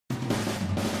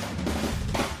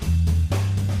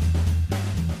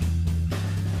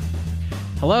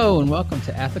Hello and welcome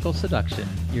to Ethical Seduction,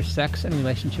 your sex and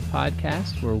relationship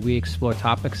podcast where we explore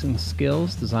topics and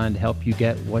skills designed to help you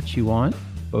get what you want,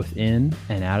 both in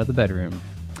and out of the bedroom.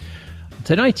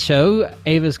 Tonight's show,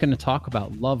 Ava is going to talk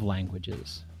about love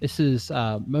languages. This is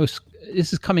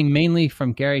coming mainly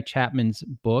from Gary Chapman's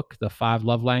book, The 5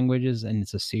 Love Languages, and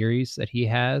it's a series that he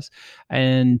has.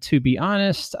 And to be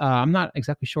honest, I'm not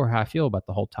exactly sure how I feel about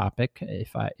the whole topic.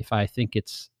 If I think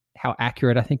it's how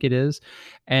accurate I think it is.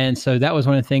 And so that was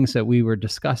one of the things that we were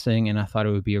discussing, and I thought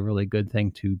it would be a really good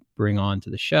thing to bring on to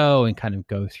the show and kind of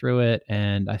go through it.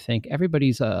 And I think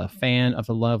everybody's a fan of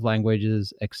the love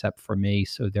languages except for me,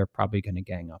 so they're probably going to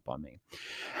gang up on me.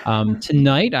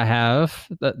 Tonight I have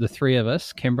the three of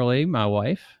us, Kimberly, my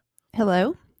wife.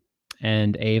 Hello.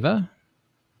 And Ava.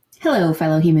 Hello,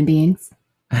 fellow human beings.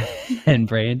 And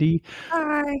Brandy.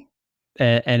 Hi.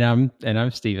 And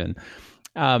I'm Steven.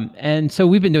 And so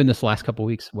we've been doing this the last couple of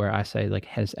weeks where I say, like,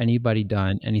 has anybody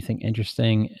done anything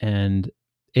interesting? And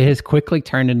it has quickly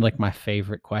turned into like my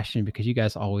favorite question because you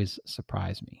guys always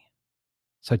surprise me.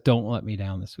 So don't let me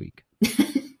down this week.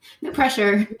 No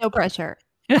pressure. No pressure.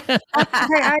 I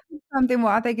did something.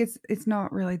 Well, I think it's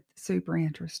not really super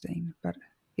interesting, but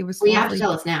it was. Well, you have to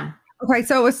tell us now. Okay,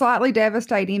 so it was slightly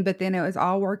devastating, but then it was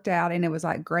all worked out, and it was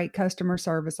like great customer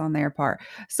service on their part.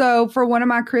 So for one of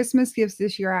my Christmas gifts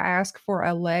this year, I asked for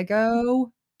a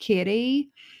Lego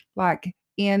kitty, like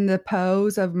in the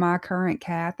pose of my current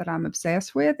cat that I'm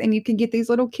obsessed with. And you can get these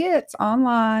little kits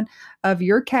online of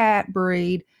your cat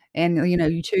breed, and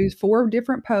you choose 4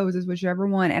 different poses, whichever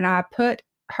one. And I put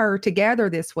her together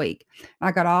this week.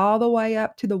 I got all the way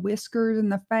up to the whiskers and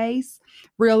the face,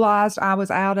 realized I was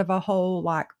out of a whole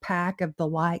like pack of the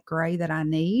light gray that I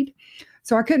need.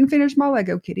 So I couldn't finish my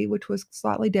Lego kitty, which was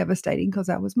slightly devastating because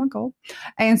that was my goal.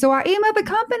 And so I emailed the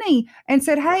company and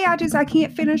said, hey, I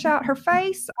can't finish out her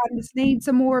face. I just need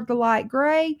some more of the light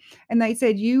gray. And they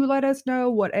said, you let us know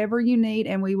whatever you need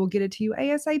and we will get it to you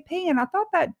ASAP. And I thought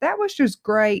that was just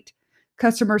great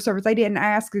customer service. They didn't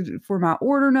ask for my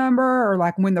order number or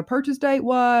like when the purchase date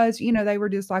was. They were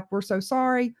just like, we're so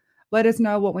sorry. Let us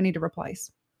know what we need to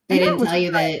replace. They didn't tell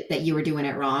you that you were doing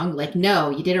it wrong. Like,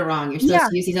 no, you did it wrong. You're supposed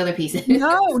to use these other pieces.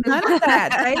 No, none of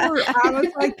that. I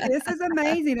was like, this is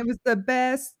amazing. It was the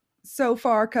best so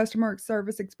far customer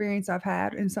service experience I've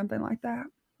had in something like that.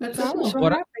 That's so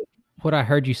cool. What I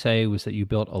heard you say was that you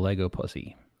built a Lego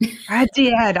pussy. I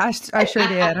did. I sure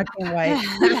did. I can't wait.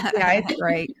 Yeah, it's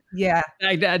great. Yeah.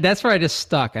 That's where I just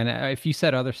stuck. And if you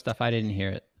said other stuff, I didn't hear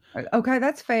it. Okay,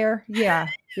 that's fair. Yeah.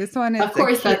 This one is. Of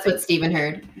course, that's what Steven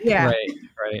heard. Yeah.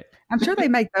 Right. I'm sure they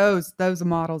make those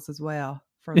models as well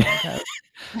for Lego.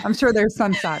 I'm sure there's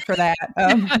some site for that.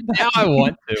 Now I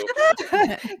want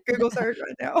to. Google search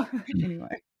right now.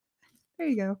 Anyway, there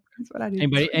you go. That's what I do.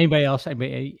 Anybody else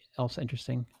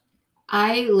interesting?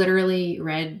 I literally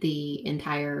read the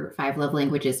entire 5 Love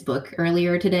Languages book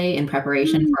earlier today in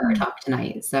preparation for our talk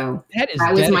tonight. So that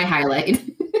was my highlight.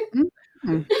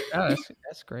 Oh,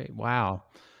 that's great. Wow.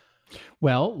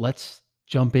 Well, let's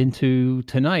jump into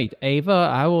tonight. Ava,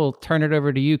 I will turn it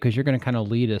over to you because you're going to kind of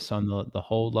lead us on the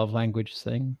whole love language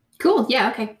thing. Cool.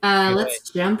 Yeah. Okay. Let's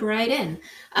jump right in.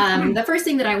 The first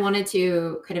thing that I wanted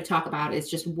to kind of talk about is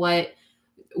just what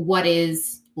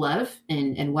is love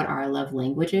and what are love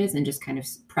languages, and just kind of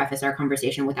preface our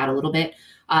conversation with that a little bit.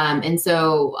 And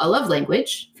so a love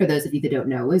language, for those of you that don't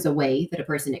know, is a way that a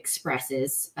person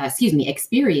experiences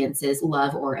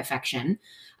love or affection.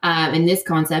 And this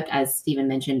concept, as Steven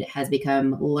mentioned, has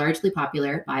become largely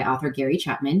popular by author Gary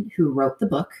Chapman, who wrote the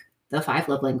book, The 5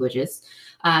 Love Languages.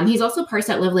 He's also parsed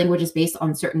out love languages based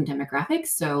on certain demographics.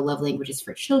 So love languages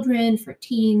for children, for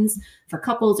teens, for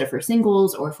couples, or for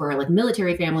singles, or for like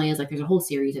military families. Like there's a whole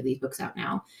series of these books out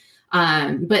now.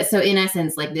 But so in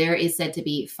essence, like there is said to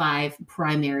be 5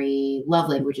 primary love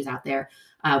languages out there.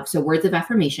 So words of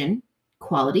affirmation,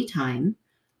 quality time,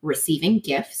 receiving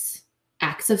gifts,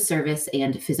 acts of service,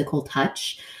 and physical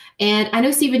touch. And I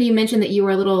know, Steven, you mentioned that you were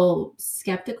a little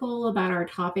skeptical about our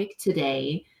topic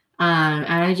today. And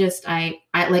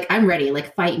I'm ready,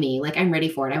 like fight me. Like I'm ready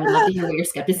for it. I would love to hear what your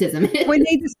skepticism is. We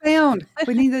need the sound.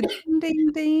 We need the ding,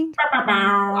 ding, ding.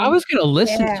 I was going to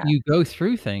listen to you go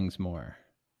through things more.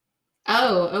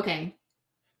 Oh, okay.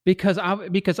 Because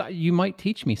you might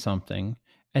teach me something.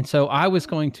 And so I was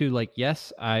going to like,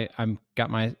 yes, I'm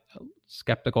got my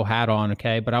skeptical hat on.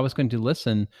 Okay. But I was going to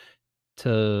listen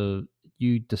to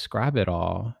you describe it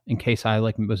all in case I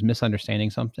like was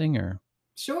misunderstanding something or.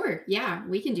 Sure. Yeah,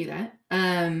 we can do that.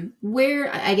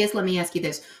 I guess, let me ask you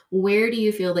this. Where do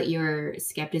you feel that your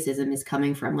skepticism is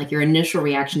coming from? Like your initial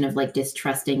reaction of like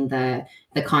distrusting the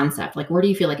concept, like where do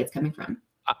you feel like it's coming from?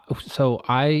 So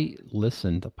I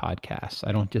listen to podcasts.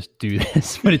 I don't just do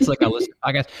this, but it's like I listen to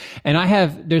podcasts.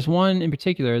 And there's one in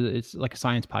particular, it's like a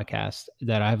science podcast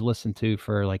that I've listened to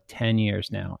for like 10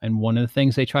 years now. And one of the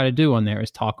things they try to do on there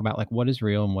is talk about like what is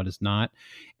real and what is not.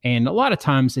 And a lot of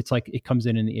times it's like it comes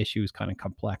in and the issue is kind of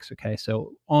complex. Okay.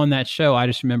 So on that show, I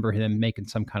just remember them making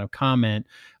some kind of comment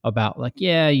about like,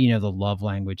 yeah, the love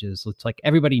languages. It's like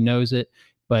everybody knows it,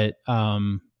 but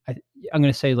I'm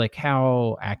going to say like,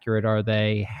 how accurate are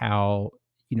they? How,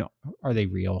 are they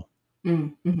real?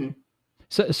 Mm-hmm.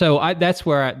 So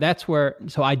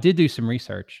I did do some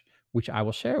research, which I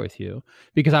will share with you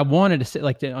because I wanted to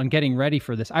say on getting ready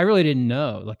for this. I really didn't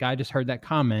know, like, I just heard that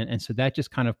comment. And so that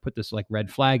just kind of put this like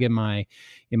red flag in my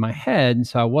head. And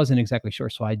so I wasn't exactly sure.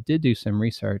 So I did do some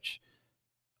research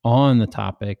on the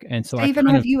topic. And so Stephen,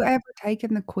 have you ever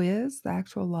taken the quiz, the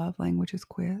actual love languages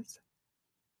quiz?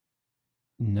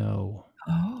 No.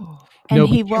 Oh. And no,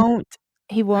 he won't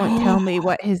tell me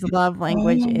what his love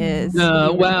language is.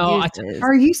 Well,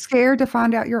 are you scared to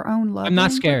find out your own love? I'm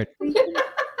not scared.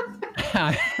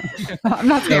 I'm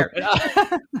not scared.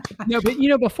 No, but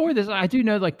before this, I do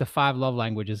know like the 5 love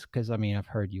languages because I mean I've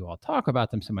heard you all talk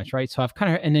about them so much, right? So I've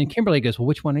kind of, and then Kimberly goes, "Well,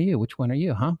 which one are you? Which one are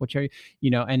you? Huh? Which are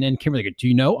you?" And then Kimberly goes, "Do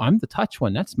you know I'm the touch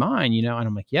one? That's mine." And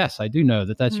I'm like, "Yes, I do know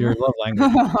that's your love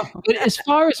language." But as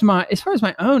far as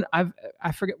my own,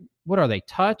 I forget, what are they?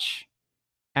 Touch,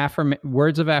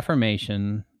 words of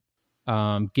affirmation,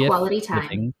 gift,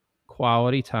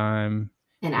 quality time,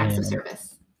 and acts of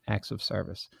service. Acts of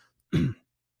service.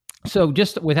 So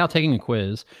just without taking a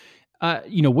quiz,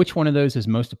 which one of those is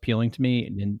most appealing to me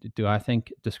and do I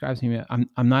think describes me?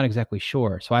 I'm not exactly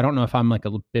sure. So I don't know if I'm like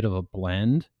a bit of a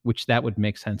blend, which that would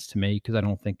make sense to me because I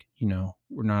don't think,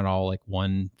 we're not all like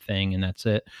one thing and that's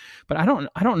it. But I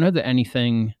don't know that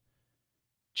anything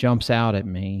jumps out at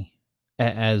me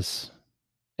as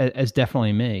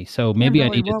definitely me. So maybe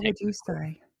Kimberly, I need to what would you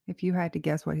say if you had to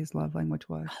guess what his love language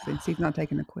was since he's not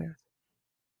taking the quiz?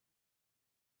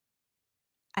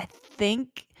 I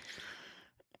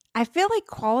feel like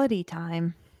quality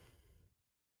time.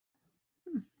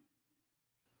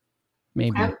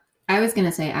 Maybe. I was going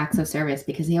to say acts of service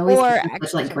because he always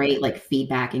gives such like great like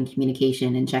feedback and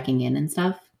communication and checking in and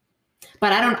stuff.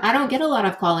 But I don't get a lot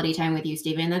of quality time with you,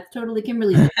 Stephen. That's totally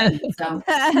Kimberly's. So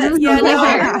I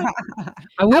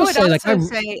would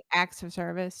say acts of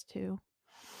service too.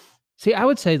 See, I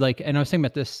would say like, and I was thinking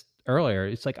about this earlier,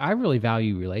 it's like I really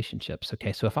value relationships.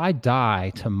 Okay. So if I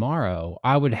die tomorrow,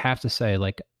 I would have to say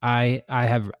like I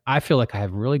feel like I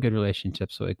have really good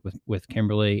relationships like with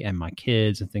Kimberly and my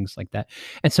kids and things like that.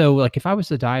 And so like if I was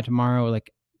to die tomorrow,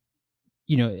 like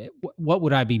what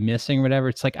would I be missing or whatever?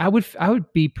 It's like I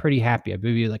would be pretty happy. I'd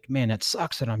be like, man, that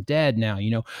sucks that I'm dead now,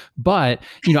 but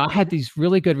I had these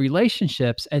really good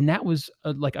relationships and that was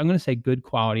like, I'm going to say good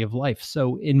quality of life.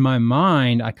 So in my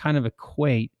mind, I kind of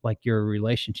equate like your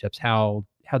relationships, how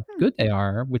good they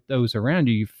are with those around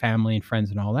you, your family and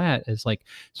friends and all that is like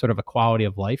sort of a quality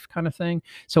of life kind of thing.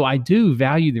 So I do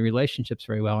value the relationships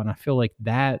very well. And I feel like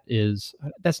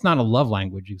that's not a love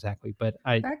language exactly, but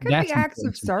that could be acts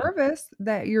of service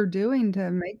that you're doing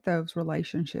to make those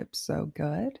relationships so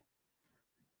good.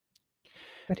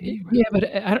 But anyway. Yeah,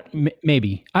 but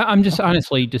maybe I'm just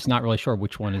honestly just not really sure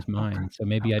which one is mine. So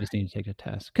maybe I just need to take a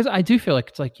test because I do feel like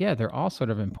it's like, yeah, they're all sort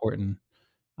of important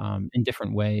in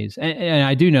different ways. And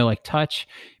I do know like touch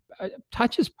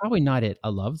is probably not it. I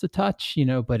love the touch,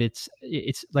 but it's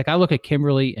like, I look at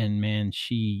Kimberly and man,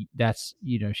 she's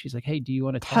like, hey, do you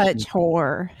want to touch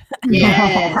whore?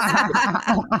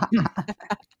 Yeah.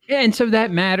 And so that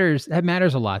matters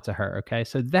a lot to her. Okay.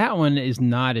 So that one is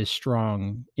not as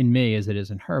strong in me as it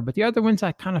is in her, but the other ones,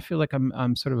 I kind of feel like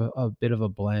I'm sort of a bit of a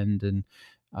blend and,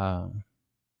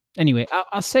 anyway,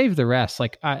 I'll save the rest.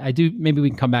 Like I do, maybe we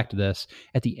can come back to this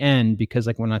at the end because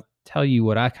like when I tell you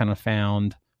what I kind of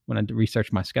found when I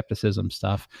researched my skepticism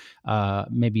stuff,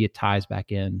 maybe it ties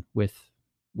back in with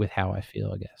how I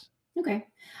feel, I guess. Okay.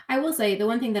 I will say the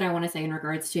one thing that I want to say in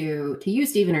regards to you,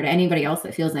 Stephen, or to anybody else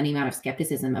that feels any amount of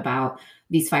skepticism about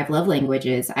these 5 love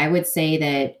languages, I would say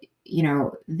that,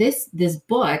 this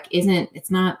book it's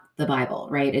not the Bible,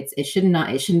 right? It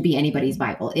shouldn't be anybody's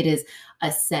Bible. It is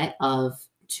a set of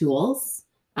tools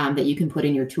that you can put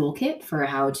in your toolkit for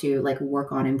how to like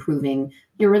work on improving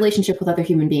your relationship with other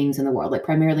human beings in the world, like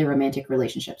primarily romantic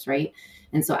relationships, right?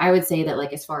 And so I would say that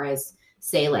like as far as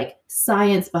say like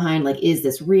science behind like, is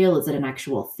this real? Is it an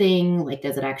actual thing? Like,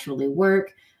 does it actually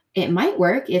work? It might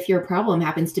work if your problem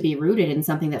happens to be rooted in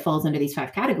something that falls under these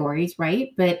 5 categories, right?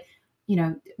 But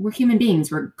we're human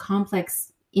beings, we're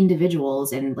complex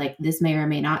individuals, and like this may or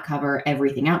may not cover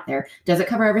everything out there. Does it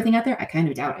cover everything out there? I kind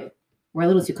of doubt it. we're a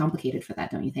little too complicated for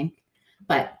that, don't you think?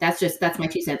 But that's my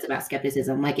 2 cents about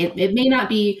skepticism. Like it may not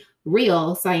be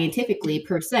real scientifically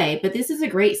per se, but this is a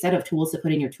great set of tools to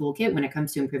put in your toolkit when it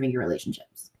comes to improving your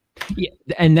relationships. Yeah,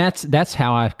 and that's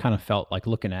how I've kind of felt like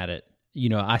looking at it.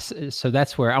 So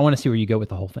that's where I want to see where you go with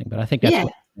the whole thing, but I think that's what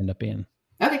it end up being.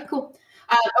 Okay, cool.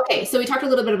 Okay, so we talked a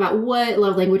little bit about what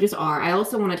love languages are. I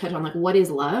also want to touch on like what is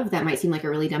love. That might seem like a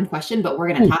really dumb question, but we're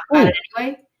going to talk about it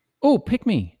anyway. Oh, pick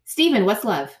me, Stephen. What's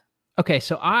love? Okay,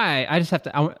 so I just have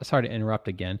to. Sorry to interrupt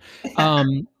again.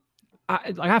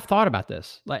 I've thought about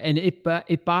this, and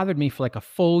it bothered me for like a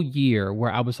full year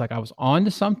where I was on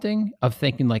to something of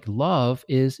thinking like love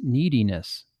is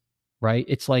neediness, right?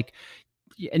 It's like,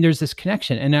 and there's this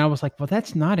connection, and I was like, well,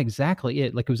 that's not exactly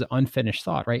it. Like it was an unfinished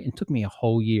thought, right? It took me a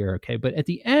whole year, okay. But at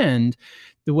the end,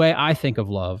 the way I think of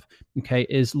love, okay,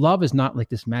 is love is not like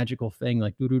this magical thing,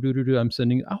 like I'm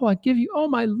sending, oh, I give you all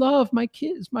my love, my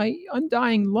kids, my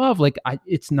undying love. Like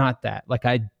it's not that. Like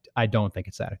I don't think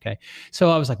it's that, okay. So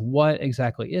I was like, what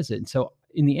exactly is it? And so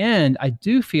in the end, I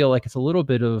do feel like it's a little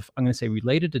bit of, I'm going to say,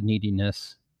 related to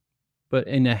neediness, but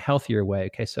in a healthier way.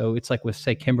 Okay. So it's like with,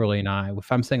 say, Kimberly and I,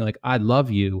 if I'm saying like, I love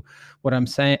you, what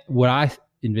I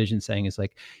envision saying is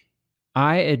like,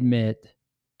 I admit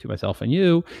to myself and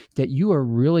you that you are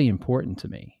really important to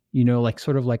me. Like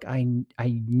sort of like I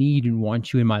need and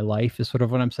want you in my life is sort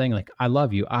of what I'm saying. Like, I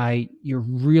love you. You're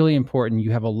really important.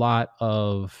 You have a lot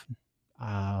of,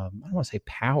 I don't want to say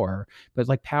power, but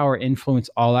like power, influence,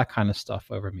 all that kind of stuff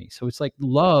over me. So it's like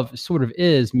love sort of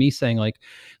is me saying like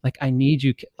I need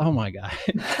you. Oh my God.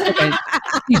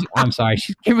 I'm sorry.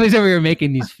 Kimberly's over here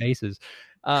making these faces.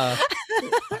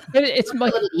 It's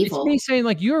like, it's me saying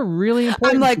like, you're really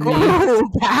important. I'm like, oh,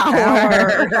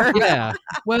 power. Yeah.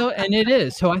 Well, and it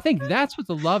is. So I think that's what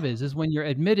the love is when you're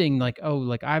admitting like, oh,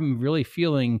 like I'm really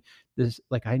feeling this,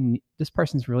 like this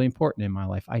person's really important in my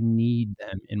life. I need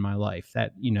them in my life.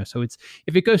 That, so it's,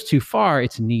 if it goes too far,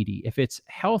 it's needy. If it's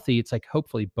healthy, it's like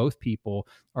hopefully both people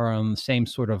are on the same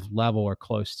sort of level or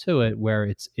close to it, where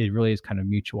it really is kind of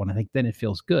mutual. And I think then it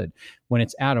feels good. When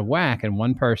it's out of whack and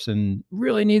one person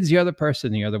really needs the other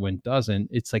person, the other one doesn't,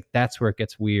 it's like, that's where it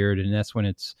gets weird. And that's when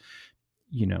it's,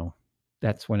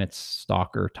 that's when it's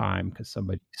stalker time, because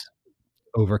somebody's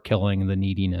overkilling the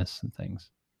neediness and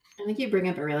things. I think you bring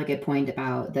up a really good point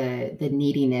about the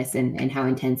neediness and how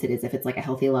intense it is, if it's like a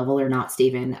healthy level or not,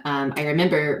 Stephen. I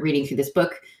remember reading through this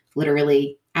book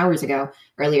literally hours ago,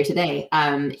 earlier today.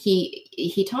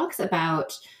 He talks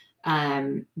about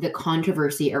the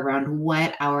controversy around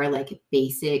what our like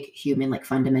basic human like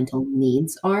fundamental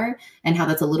needs are, and how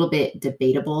that's a little bit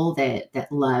debatable that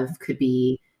love could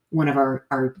be one of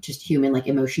our just human like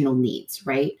emotional needs,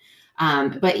 right?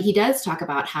 But he does talk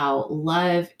about how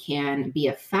love can be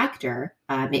a factor.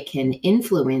 It can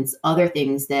influence other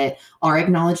things that are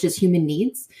acknowledged as human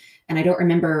needs. And I don't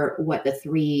remember what the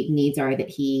 3 needs are that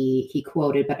he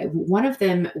quoted, but one of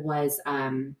them was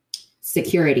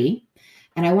security.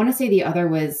 And I want to say the other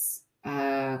was,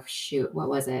 what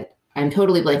was it? I'm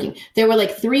totally blanking. There were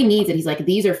like 3 needs that he's like,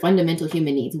 these are fundamental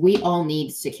human needs. We all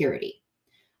need security.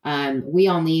 We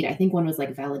all need, I think one was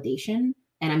like validation.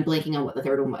 And I'm blanking on what the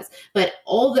 3rd one was. But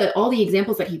all the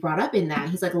examples that he brought up in that,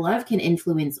 he's like, love can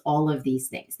influence all of these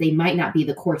things. They might not be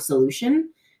the core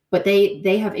solution, but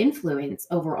they have influence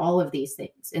over all of these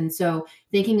things. And so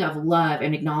thinking of love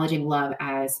and acknowledging love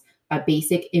as a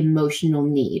basic emotional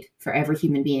need for every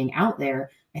human being out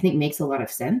there, I think makes a lot of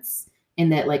sense.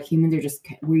 And that like humans are just,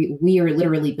 we are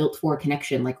literally built for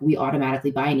connection. Like we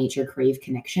automatically by nature crave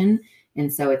connection.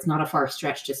 And so it's not a far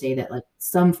stretch to say that like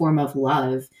some form of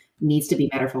love needs to be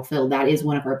better fulfilled. That is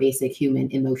one of our basic human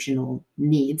emotional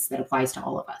needs that applies to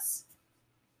all of us.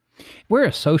 We're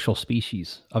a social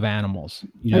species of animals,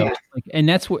 and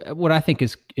that's what I think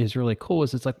is really cool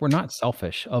is it's like, we're not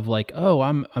selfish of like, oh,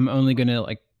 I'm only going to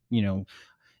like,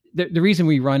 the reason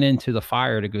we run into the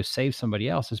fire to go save somebody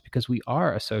else is because we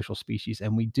are a social species,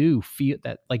 and we do feel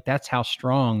that like, that's how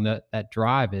strong that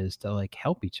drive is to like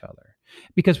help each other,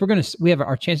 because we have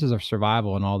our chances of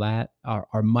survival and all that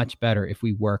are much better if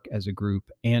we work as a group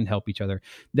and help each other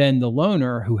than the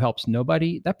loner who helps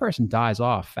nobody. That person dies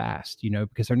off fast,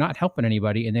 because they're not helping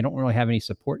anybody and they don't really have any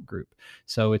support group.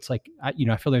 So it's like, I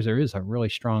feel there is a really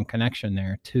strong connection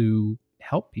there to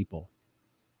help people.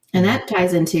 And that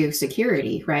ties into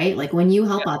security, right? Like when you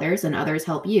help others and others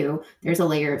help you, there's a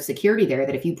layer of security there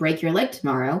that if you break your leg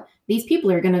tomorrow, these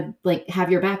people are going to like have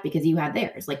your back because you had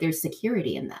theirs. Like there's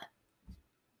security in that.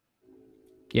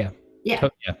 Yeah. Yeah.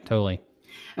 Totally.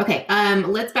 Okay.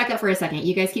 Let's back up for a second.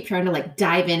 You guys keep trying to like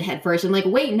dive in head first. I'm like,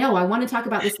 wait, no, I want to talk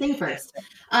about this thing first.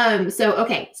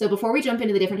 So before we jump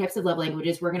into the different types of love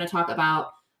languages, we're going to talk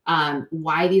about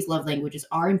why these love languages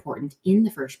are important in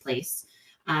the first place.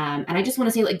 And I just want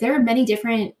to say, like, there are many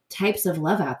different types of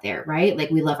love out there, right?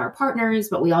 Like, we love our partners,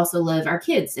 but we also love our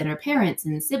kids and our parents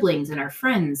and siblings and our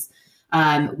friends.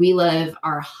 We love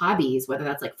our hobbies, whether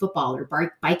that's like football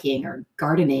or biking or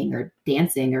gardening or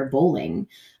dancing or bowling.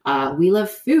 We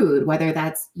love food, whether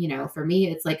that's, for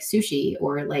me, it's like sushi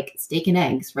or like steak and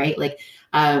eggs, right? Like,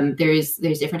 there's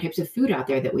different types of food out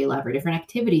there that we love, or different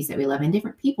activities that we love, and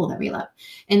different people that we love.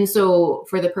 And so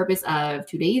for the purpose of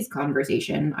today's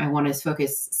conversation, I want to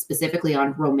focus specifically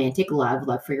on romantic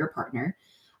love for your partner.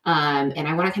 And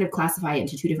I want to kind of classify it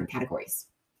into two different categories.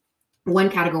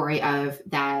 One category of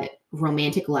that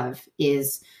romantic love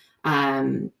is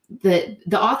the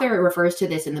author refers to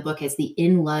this in the book as the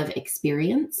in-love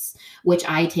experience, which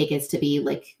I take as to be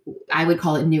like, I would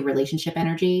call it new relationship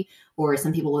energy, or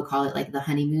some people would call it like the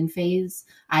honeymoon phase.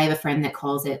 I have a friend that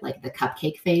calls it like the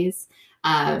cupcake phase.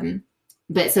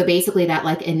 But so basically that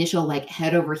like initial like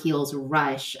head over heels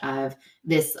rush of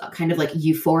this kind of like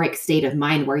euphoric state of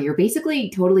mind where you're basically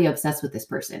totally obsessed with this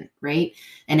person, right?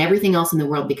 And everything else in the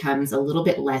world becomes a little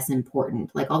bit less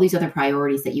important. Like all these other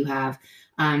priorities that you have,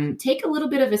 take a little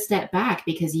bit of a step back,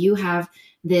 because you have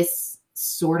this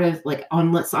sort of like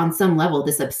on some level,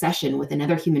 this obsession with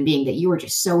another human being that you are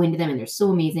just so into them and they're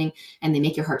so amazing and they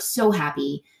make your heart so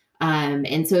happy.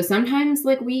 And so sometimes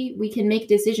like we can make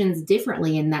decisions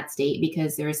differently in that state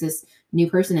because there's this new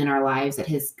person in our lives that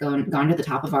has gone to the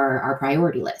top of our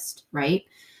priority list. Right.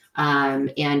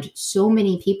 And so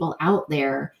many people out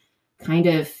there kind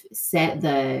of set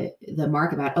the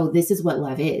mark about, oh, this is what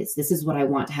love is. This is what I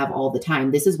want to have all the time.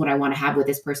 This is what I want to have with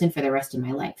this person for the rest of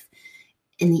my life.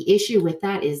 And the issue with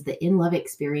that is the in-love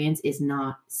experience is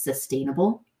not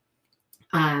sustainable.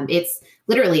 It's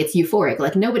euphoric.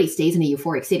 Like nobody stays in a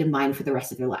euphoric state of mind for the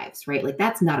rest of their lives, right? Like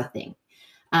that's not a thing.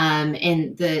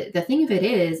 And the thing of it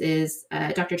is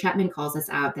Dr. Chapman calls us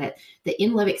out that the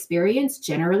in-love experience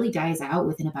generally dies out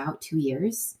within about 2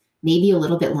 years, maybe a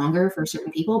little bit longer for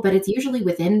certain people, but it's usually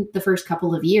within the first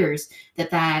couple of years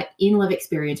that in-love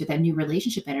experience or that new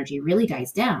relationship energy really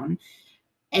dies down.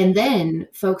 And then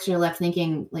folks are left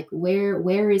thinking like,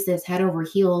 where is this head over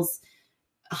heels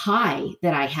high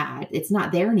that I had? It's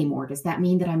not there anymore. Does that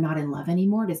mean that I'm not in love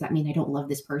anymore? Does that mean I don't love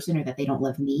this person or that they don't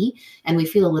love me? And we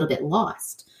feel a little bit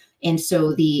lost. And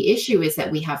so the issue is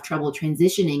that we have trouble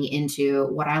transitioning into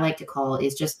what I like to call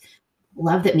is just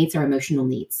love that meets our emotional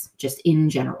needs, just in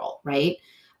general, right?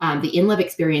 The in-love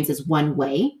experience is one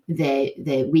way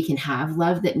that we can have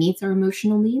love that meets our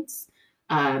emotional needs,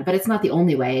 but it's not the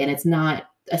only way, and it's not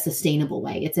a sustainable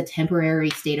way. It's a temporary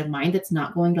state of mind that's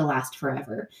not going to last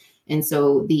forever. And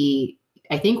so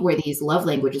I think where these love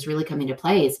languages really come into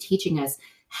play is teaching us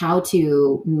how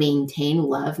to maintain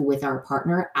love with our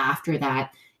partner after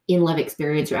that in-love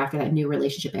experience or after that new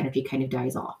relationship energy kind of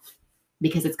dies off,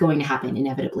 because it's going to happen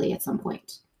inevitably at some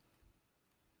point.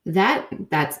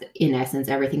 That's in essence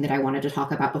everything that I wanted to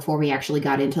talk about before we actually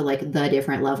got into like the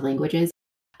different love languages.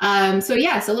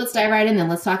 So let's dive right in then.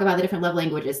 Let's talk about the different love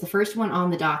languages. The first one on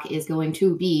the dock is going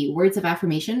to be words of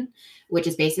affirmation, which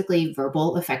is basically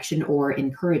verbal affection or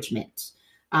encouragement.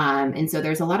 And so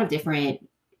there's a lot of different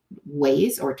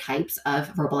ways or types of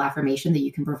verbal affirmation that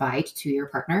you can provide to your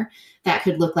partner. That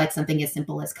could look like something as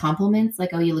simple as compliments,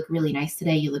 like, oh, you look really nice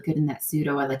today. You look good in that suit.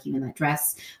 Oh, I like you in that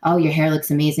dress. Oh, your hair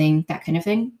looks amazing. That kind of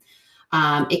thing.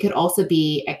 It could also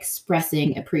be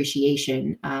expressing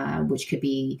appreciation, which could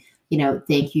be,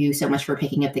 thank you so much for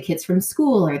picking up the kids from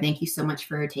school, or thank you so much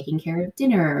for taking care of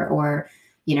dinner, or,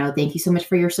 thank you so much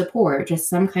for your support. Just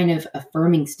some kind of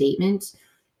affirming statement,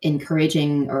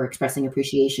 encouraging or expressing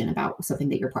appreciation about something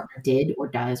that your partner did or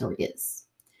does or is.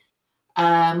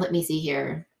 Let me see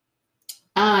here.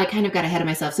 I kind of got ahead of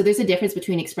myself. So there's a difference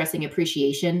between expressing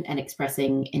appreciation and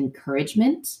expressing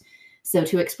encouragement. So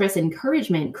to express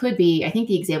encouragement could be, I think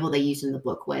the example they used in the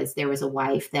book was there was a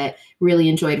wife that really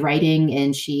enjoyed writing,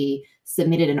 and she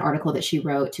submitted an article that she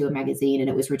wrote to a magazine and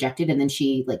it was rejected. And then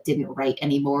she didn't write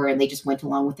anymore, and they just went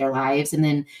along with their lives. And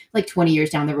then 20 years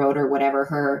down the road or whatever,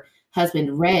 her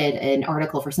husband read an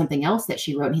article for something else that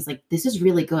she wrote. And he's like, this is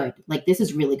really good. This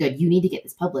is really good. You need to get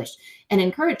this published, and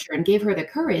encouraged her and gave her the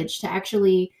courage to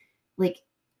actually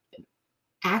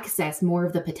access more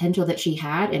of the potential that she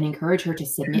had and encourage her to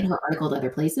submit her article to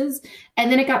other places.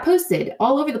 And then it got posted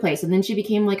all over the place. And then she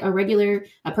became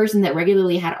a person that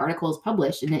regularly had articles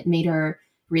published, and it made her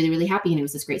really, really happy. And it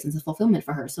was this great sense of fulfillment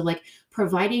for her. So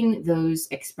providing those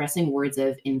expressing words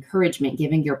of encouragement,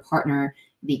 giving your partner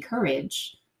the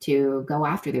courage to go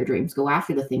after their dreams, go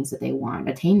after the things that they want,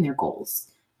 attain their goals,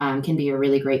 can be a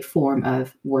really great form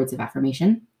of words of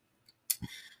affirmation.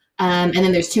 And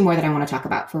then there's two more that I want to talk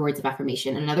about for words of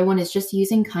affirmation. Another one is just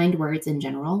using kind words in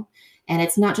general. And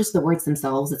it's not just the words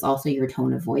themselves, it's also your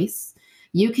tone of voice.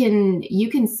 You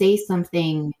can say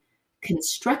something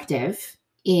constructive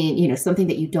in, something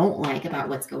that you don't like about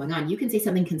what's going on. You can say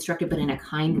something constructive, but in a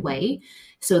kind way,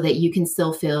 so that you can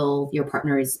still fill your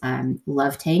partner's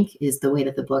love tank, is the way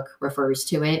that the book refers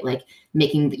to it. Like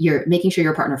making sure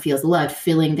your partner feels loved,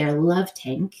 filling their love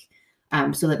tank,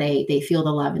 so that they feel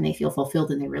the love and they feel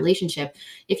fulfilled in their relationship.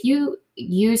 If you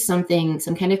use some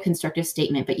kind of constructive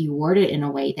statement, but you word it in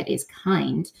a way that is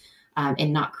kind,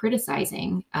 and not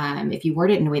criticizing, if you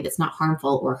word it in a way that's not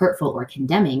harmful or hurtful or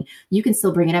condemning, you can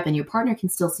still bring it up, and your partner can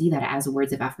still see that as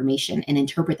words of affirmation and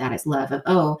interpret that as love of,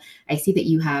 oh, I see that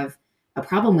you have a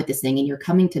problem with this thing and you're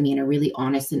coming to me in a really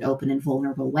honest and open and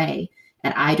vulnerable way.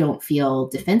 And I don't feel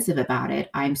defensive about it.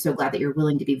 I'm so glad that you're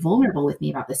willing to be vulnerable with me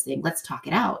about this thing. Let's talk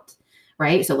it out.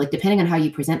 Right. So like, depending on how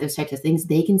you present those types of things,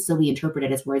 they can still be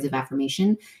interpreted as words of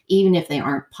affirmation, even if they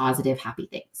aren't positive, happy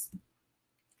things.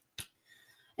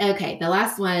 Okay. The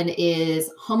last one is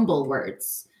humble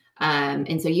words.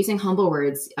 And so using humble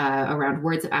words around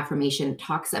words of affirmation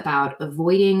talks about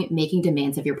avoiding making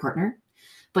demands of your partner,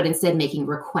 but instead making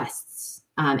requests.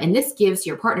 And this gives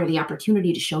your partner the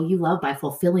opportunity to show you love by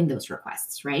fulfilling those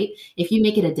requests, right? If you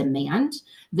make it a demand,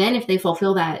 then if they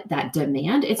fulfill that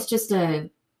demand, it's just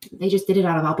they just did it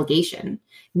out of obligation,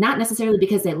 not necessarily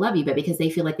because they love you, but because they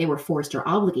feel like they were forced or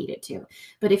obligated to.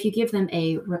 But if you give them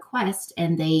a request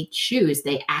and they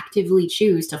actively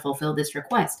choose to fulfill this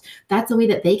request, that's a way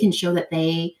that they can show that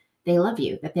they love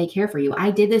you, that they care for you.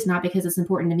 I did this not because it's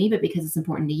important to me, but because it's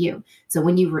important to you. So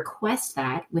when you request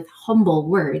that with humble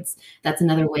words, that's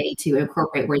another way to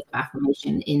incorporate words of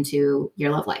affirmation into your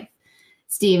love life.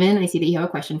 Stephen, I see that you have a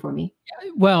question for me.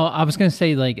 Well, I was going to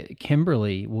say, like,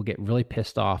 Kimberly will get really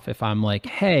pissed off if I'm like,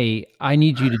 hey, I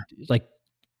need you to like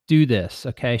do this.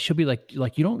 Okay. She'll be like, you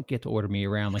don't get to order me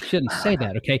around. Like, she didn't say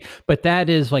that. Okay. But that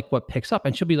is like what picks up,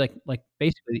 and she'll be like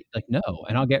basically like, no.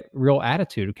 And I'll get real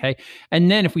attitude. Okay.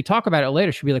 And then if we talk about it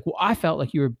later, she'll be like, well, I felt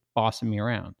like you were bossing me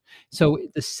around. So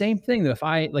the same thing that if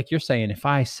I, like you're saying, if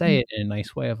I say it in a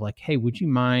nice way of like, hey, would you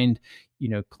mind,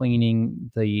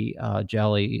 cleaning the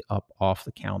jelly up off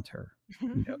the counter?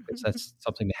 Because that's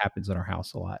something that happens in our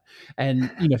house a lot.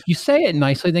 And if you say it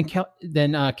nicely,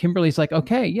 then Kimberly's like,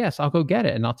 okay, yes, I'll go get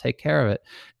it and I'll take care of it.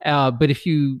 But if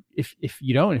you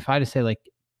don't, if I just say like,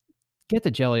 get the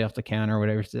jelly off the counter or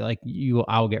whatever, like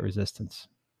I'll get resistance.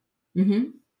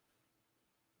 Mm-hmm.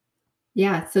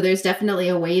 Yeah. So there's definitely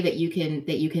a way that you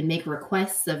can make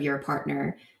requests of your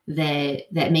partner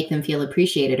that make them feel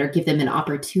appreciated, or give them an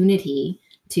opportunity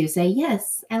to say,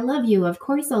 yes, I love you. Of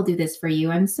course I'll do this for you.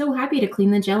 I'm so happy to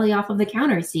clean the jelly off of the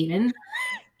counter, Stephen.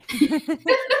 Does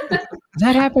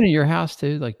that happen at your house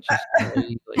too? Like, just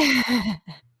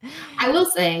I will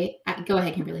say, go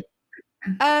ahead, Kimberly.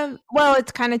 Well,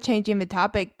 it's kind of changing the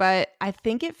topic, but I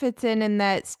think it fits in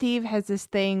that Steve has this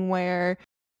thing where,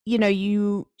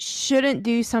 you shouldn't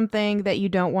do something that you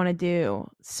don't want to do.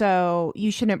 So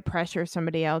you shouldn't pressure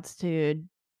somebody else to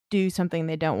do something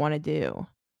they don't want to do.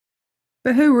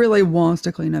 But who really wants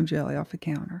to clean up jelly off the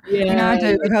counter? Yeah, I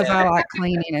do, because I like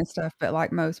cleaning and stuff, but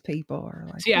like most people are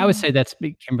like. See, I would say that's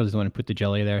Kimberly's the one who put the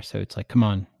jelly there, so it's like, come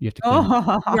on, you have to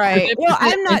clean right. Well,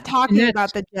 I'm not talking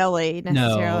about the jelly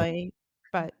necessarily,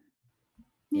 but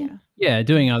yeah,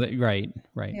 doing other right.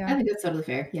 Yeah. I think that's totally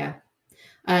fair. Yeah.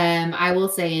 I will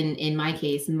say in my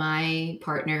case, my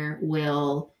partner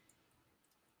will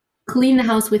clean the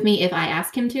house with me if I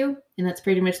ask him to. And that's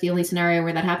pretty much the only scenario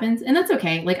where that happens. And that's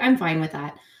okay. Like, I'm fine with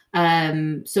that.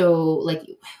 So like,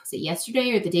 was it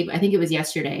yesterday or the day? I think it was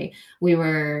yesterday. We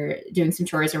were doing some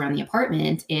chores around the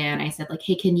apartment, and I said like,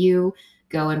 hey, can you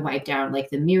go and wipe down like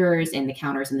the mirrors and the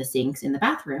counters and the sinks in the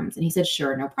bathrooms? And he said,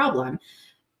 sure, no problem.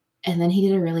 And then he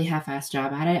did a really half-assed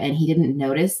job at it, and he didn't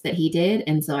notice that he did.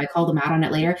 And so I called him out on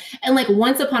it later. And like,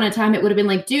 once upon a time, it would have been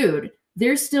like, dude,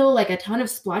 there's still like a ton of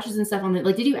splotches and stuff on it.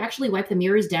 Like, did you actually wipe the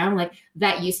mirrors down? Like,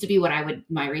 that used to be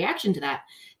my reaction to that.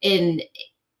 And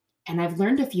I've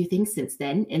learned a few things since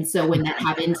then. And so when that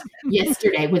happened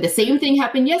yesterday, when the same thing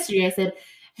happened yesterday, I said,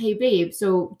 hey babe,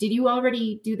 so did you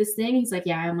already do this thing? He's like,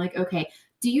 yeah. I'm like, okay.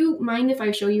 Do you mind if I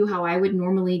show you how I would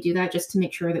normally do that, just to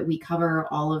make sure that we cover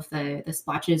all of the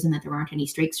splotches and that there aren't any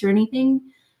streaks or anything?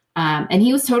 And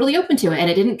he was totally open to it. And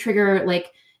it didn't trigger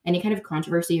like any kind of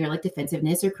controversy or like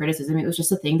defensiveness or criticism. It was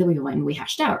just a thing that we went and we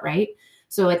hashed out, right?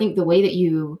 So I think the way that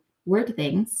you word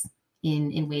things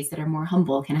in ways that are more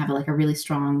humble can have like a really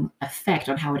strong effect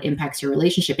on how it impacts your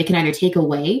relationship. It can either take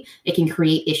away, it can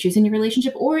create issues in your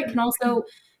relationship, or it can also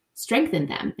strengthen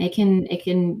them. It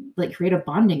can like create a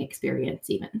bonding experience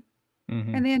even.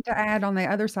 Mhm. And then to add on the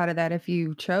other side of that, if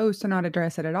you chose to not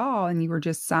address it at all and you were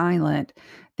just silent,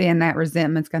 then that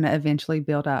resentment's gonna eventually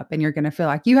build up, and you're gonna feel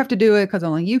like you have to do it because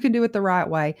only you can do it the right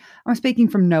way. I'm speaking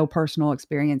from no personal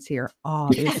experience here,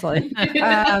 obviously.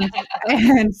 Um,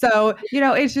 and so,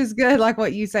 it's just good, like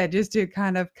what you said, just to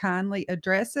kind of kindly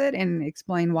address it and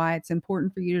explain why it's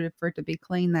important for it to be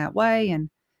clean that way, and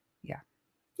yeah,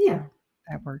 Yeah.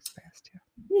 that works best,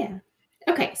 yeah. Yeah.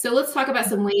 Okay, so let's talk about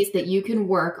some ways that you can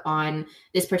work on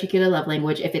this particular love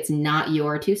language if it's not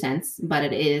your 2 cents, but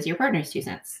it is your partner's 2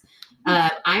 cents.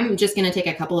 I'm just going to take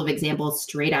a couple of examples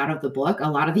straight out of the book. A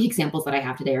lot of the examples that I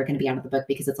have today are going to be out of the book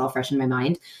because it's all fresh in my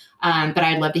mind. But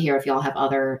I'd love to hear if y'all have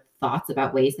other thoughts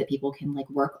about ways that people can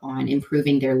work on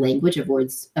improving their language of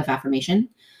words of affirmation.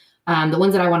 The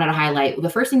ones that I wanted to highlight, the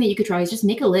first thing that you could try is just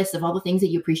make a list of all the things that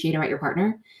you appreciate about your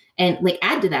partner and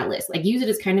add to that list. Use it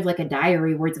as kind of a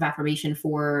diary, words of affirmation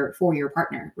for your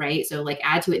partner, right? So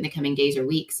add to it in the coming days or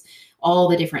weeks, all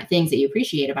the different things that you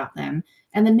appreciate about them.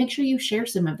 And then make sure you share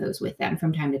some of those with them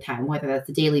from time to time, whether that's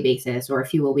a daily basis or a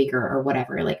few a week or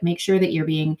whatever. Make sure that you're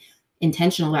being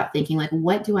intentional about thinking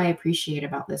what do I appreciate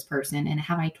about this person? And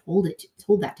have I told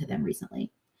that to them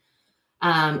recently?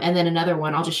 And then another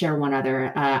one, I'll just share one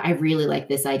other. I really like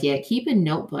this idea. Keep a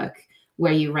notebook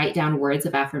where you write down words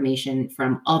of affirmation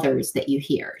from others that you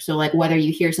hear. So whether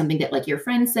you hear something that your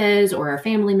friend says or a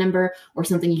family member or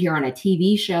something you hear on a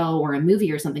TV show or a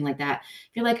movie or something like that,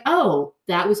 you're oh,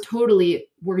 that was totally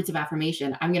words of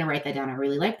affirmation. I'm going to write that down. I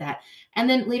really like that. And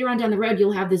then later on down the road,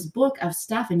 you'll have this book of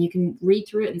stuff and you can read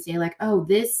through it and say oh,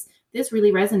 this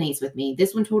really resonates with me.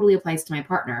 This one totally applies to my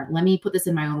partner. Let me put this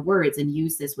in my own words and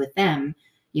use this with them,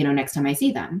 next time I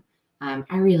see them.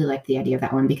 I really like the idea of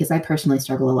that one because I personally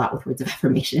struggle a lot with words of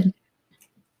affirmation.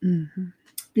 Mm-hmm.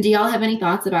 Do y'all have any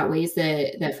thoughts about ways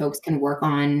that folks can work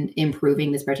on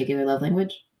improving this particular love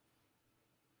language?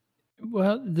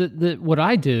 Well, what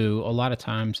I do a lot of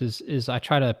times is I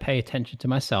try to pay attention to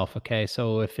myself. Okay,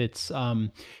 so if it's if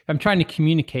I'm trying to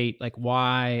communicate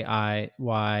why I'm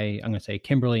going to say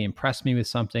Kimberly impressed me with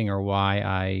something or why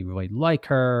I really like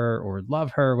her or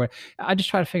love her, I just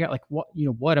try to figure out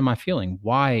what am I feeling?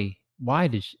 Why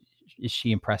is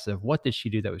she impressive? What did she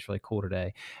do that was really cool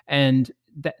today? And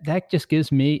that just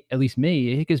gives me, at least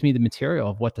me, it gives me the material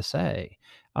of what to say.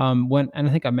 And I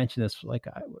think I mentioned this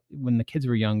when the kids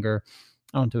were younger.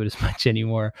 I don't do it as much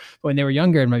anymore, but when they were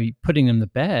younger and maybe putting them to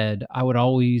bed, I would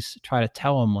always try to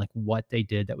tell them what they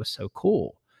did that was so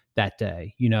cool that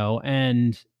day,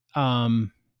 and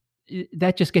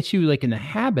that just gets you in the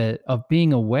habit of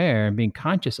being aware and being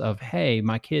conscious of, hey,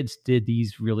 my kids did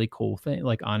these really cool things,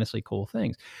 honestly cool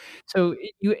things. So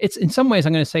it's in some ways,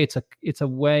 I'm going to say it's a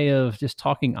way of just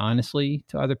talking honestly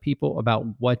to other people about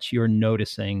what you're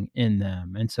noticing in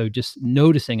them. And so just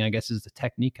noticing, I guess, is the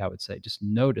technique. I would say just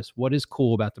notice what is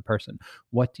cool about the person.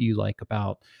 What do you like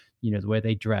about the way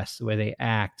they dress, the way they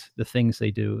act, the things they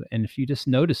do. And if you just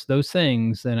notice those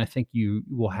things, then I think you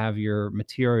will have your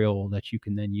material that you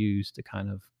can then use to kind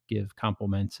of give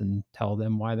compliments and tell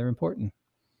them why they're important.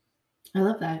 I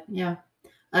love that. Yeah.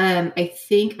 I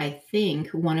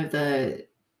think one of the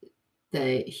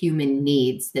human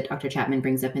needs that Dr. Chapman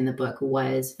brings up in the book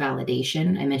was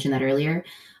validation. I mentioned that earlier.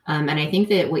 And I think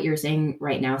that what you're saying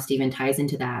right now, Stephen, ties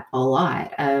into that a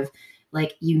lot of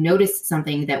you noticed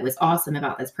something that was awesome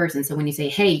about this person. So when you say,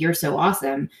 hey, you're so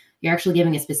awesome, you're actually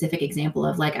giving a specific example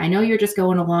of I know you're just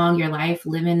going along your life,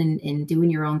 living and doing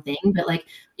your own thing, but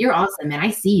you're awesome. And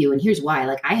I see you. And here's why,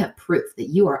 I have proof that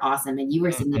you are awesome and you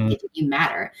are significant, you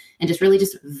matter. And just really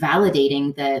just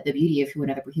validating the beauty of who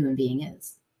another human being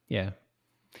is. Yeah.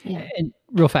 Yeah. And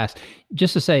real fast,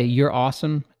 just to say you're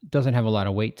awesome doesn't have a lot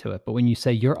of weight to it. But when you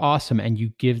say you're awesome and you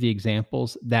give the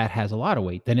examples, that has a lot of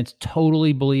weight. Then it's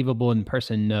totally believable and the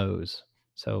person knows.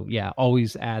 So yeah,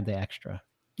 always add the extra.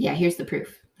 Yeah, here's the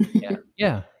proof.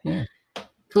 Yeah.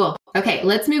 Cool. Okay,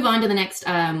 let's move on to the next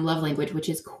love language, which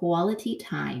is quality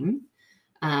time.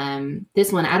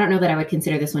 This one, I don't know that I would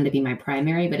consider this one to be my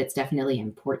primary, but it's definitely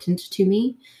important to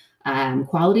me.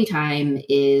 Quality time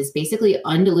is basically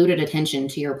undiluted attention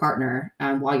to your partner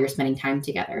while you're spending time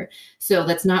together. So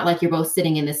that's not you're both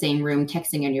sitting in the same room,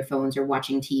 texting on your phones or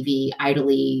watching TV,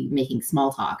 idly making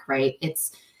small talk, right?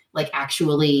 It's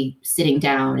actually sitting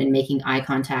down and making eye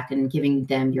contact and giving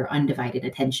them your undivided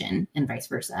attention and vice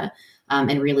versa,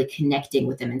 and really connecting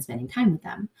with them and spending time with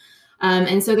them.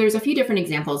 And so there's a few different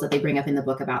examples that they bring up in the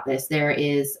book about this. There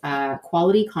is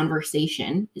quality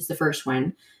conversation is the first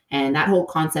one. And that whole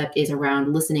concept is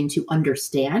around listening to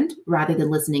understand rather than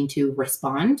listening to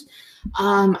respond.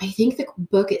 I think the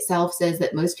book itself says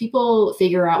that most people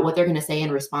figure out what they're going to say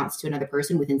in response to another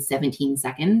person within 17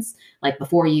 seconds. Like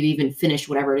before you even finish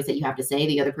whatever it is that you have to say,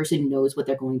 the other person knows what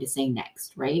they're going to say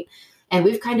next, right? And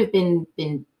we've kind of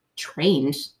been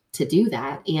trained to do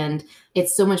that. And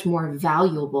it's so much more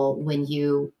valuable when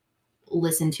you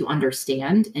listen to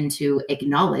understand and to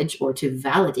acknowledge or to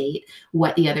validate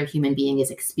what the other human being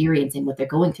is experiencing, what they're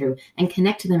going through, and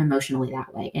connect to them emotionally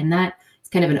that way. And that is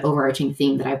kind of an overarching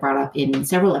theme that I brought up in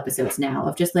several episodes now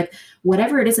of just like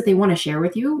whatever it is that they want to share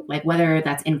with you, like whether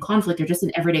that's in conflict or just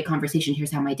an everyday conversation,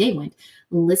 here's how my day went.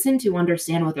 Listen to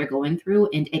understand what they're going through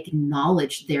and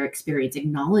acknowledge their experience,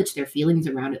 acknowledge their feelings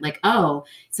around it. Like, oh,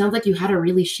 it sounds like you had a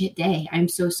really shit day. I'm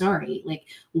so sorry. Like,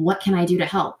 what can I do to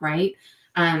help? Right.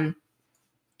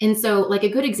 And so like a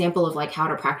good example of like how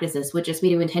to practice this would just be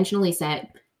to intentionally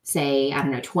set, say, I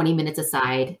don't know, 20 minutes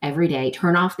aside every day,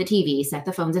 turn off the TV, set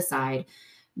the phones aside,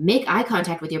 make eye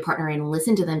contact with your partner and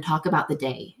listen to them talk about the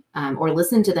day, or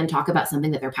listen to them talk about something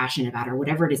that they're passionate about or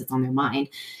whatever it is that's on their mind,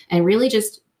 and really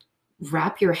just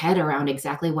wrap your head around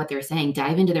exactly what they're saying,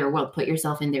 dive into their world, put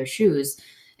yourself in their shoes,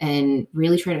 and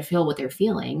really try to feel what they're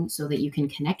feeling so that you can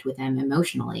connect with them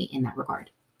emotionally in that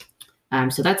regard.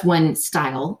 So that's one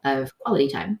style of quality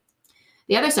time.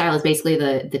 The other style is basically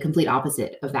the complete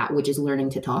opposite of that, which is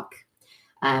learning to talk.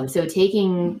 So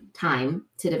taking time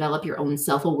to develop your own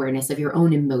self-awareness of your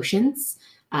own emotions.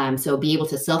 So be able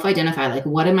to self-identify, like,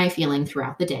 what am I feeling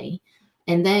throughout the day?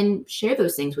 And then share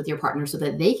those things with your partner so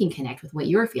that they can connect with what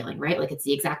you're feeling, right? Like it's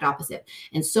the exact opposite.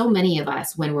 And so many of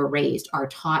us, when we're raised, are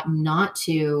taught not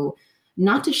to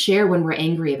share when we're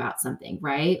angry about something,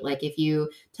 right? Like if you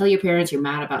tell your parents you're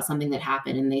mad about something that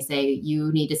happened and they say,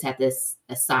 you need to set this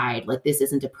aside, like this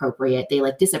isn't appropriate, they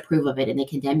like disapprove of it and they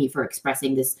condemn you for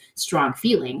expressing this strong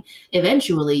feeling.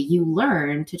 Eventually you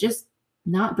learn to just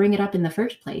not bring it up in the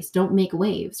first place. Don't make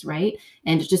waves, right?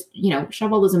 And just,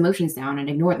 shove all those emotions down and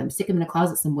ignore them, stick them in a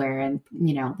closet somewhere and,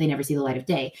 they never see the light of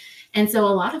day. And so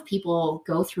a lot of people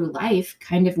go through life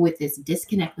kind of with this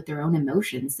disconnect with their own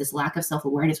emotions, this lack of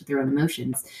self-awareness with their own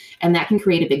emotions. And that can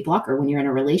create a big blocker when you're in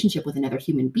a relationship with another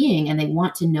human being and they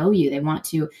want to know you, they want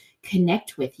to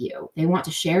connect with you, they want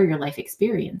to share your life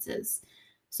experiences.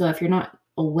 So if you're not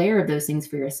aware of those things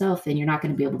for yourself, then you're not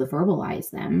going to be able to verbalize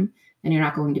them. And you're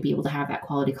not going to be able to have that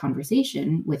quality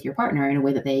conversation with your partner in a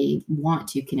way that they want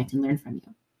to connect and learn from you.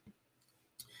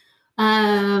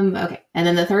 Okay. And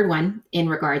then the third one in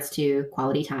regards to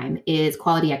quality time is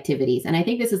quality activities. And I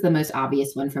think this is the most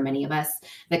obvious one for many of us,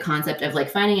 the concept of like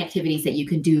finding activities that you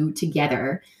can do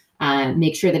together.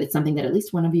 Make sure that it's something that at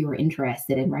least one of you are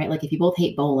interested in, right? Like if you both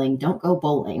hate bowling, don't go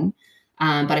bowling.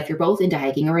 But if you're both into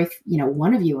hiking, or if,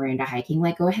 one of you are into hiking,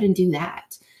 like go ahead and do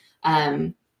that.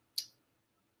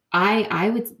 I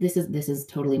would, this is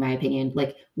totally my opinion.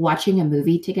 Like watching a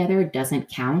movie together doesn't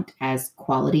count as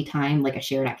quality time, like a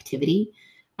shared activity,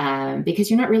 because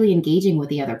you're not really engaging with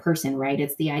the other person, right?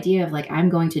 It's the idea of like, I'm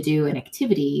going to do an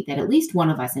activity that at least one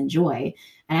of us enjoy,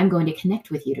 and I'm going to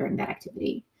connect with you during that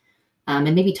activity.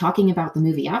 And maybe talking about the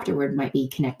movie afterward might be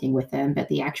connecting with them, but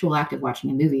the actual act of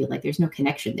watching a movie, like there's no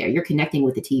connection there. You're connecting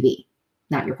with the TV,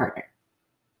 not your partner.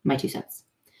 My 2 cents.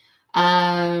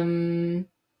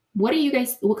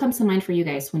 What comes to mind for you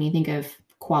guys when you think of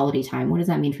quality time? What does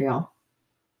that mean for y'all?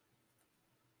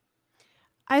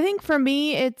 I think for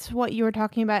me, it's what you were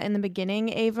talking about in the beginning,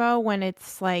 Ava, when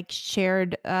it's like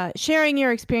sharing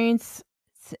your experiences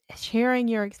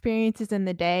in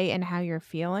the day and how you're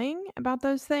feeling about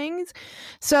those things.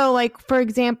 So like, for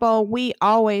example, we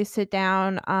always sit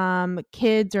down,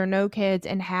 kids or no kids,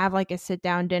 and have like a sit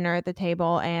down dinner at the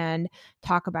table and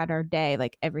talk about our day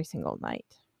like every single night.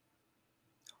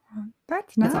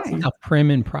 That's nice. Awesome. How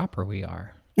prim and proper we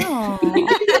are.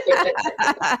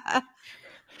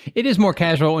 It is more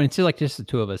casual, and it's like just the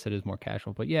two of us. It is more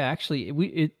casual, but yeah, actually,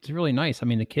 it's really nice. I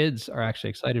mean, the kids are actually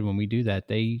excited when we do that.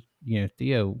 They,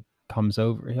 Theo comes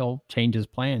over, he'll change his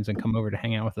plans and come over to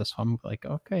hang out with us. So I'm like,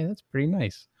 okay, that's pretty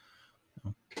nice.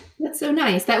 That's so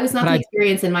nice. That was not the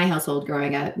experience in my household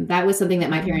growing up. That was something that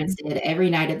my parents did every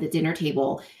night at the dinner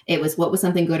table. It was what was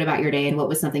something good about your day and what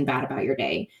was something bad about your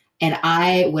day. And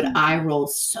I would eye roll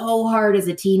so hard as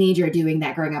a teenager doing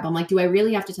that growing up. I'm like, do I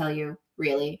really have to tell you?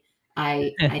 Really?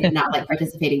 I did not like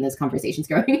participating in those conversations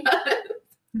growing up.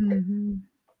 Mm-hmm.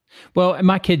 Well, and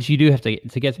my kids, you do have to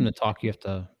get them to talk, you have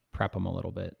to prep them a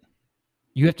little bit.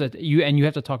 You have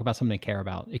to talk about something they care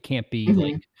about. It can't be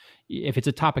like, if it's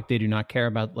a topic they do not care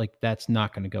about, like that's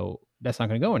not going to go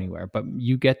anywhere. But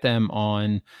you get them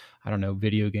on, I don't know,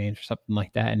 video games or something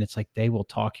like that. And it's like, they will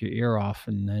talk your ear off,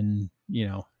 and then,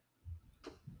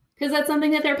 because that's something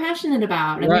that they're passionate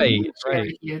about. And they want to share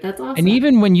with you. That's awesome. And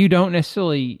even when you don't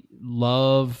necessarily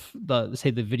love say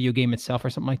the video game itself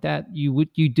or something like that, you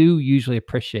do usually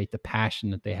appreciate the passion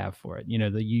that they have for it.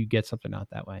 That you get something out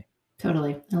that way.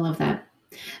 Totally. I love that.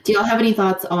 Do y'all have any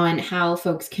thoughts on how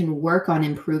folks can work on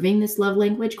improving this love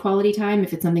language quality time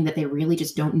if it's something that they really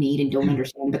just don't need and don't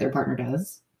understand, but their partner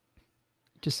does?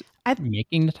 Just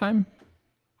making the time?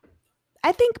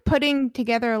 I think putting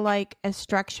together like a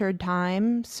structured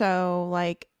time. So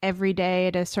like every day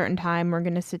at a certain time, we're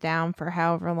going to sit down for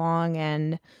however long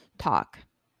and talk.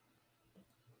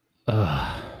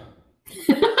 Wow.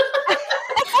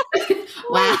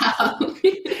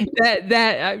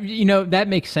 That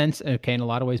makes sense. Okay. In a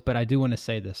lot of ways, but I do want to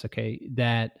say this. Okay.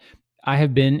 That I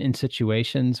have been in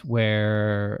situations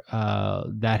where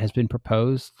that has been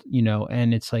proposed,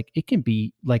 and it's like, it can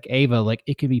be like Ava, like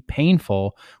it can be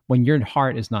painful when your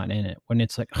heart is not in it, when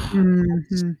it's like,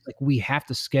 like we have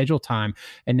to schedule time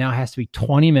and now it has to be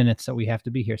 20 minutes that we have to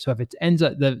be here. So if it ends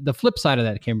up, the flip side of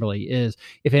that, Kimberly, is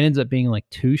if it ends up being like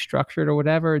too structured or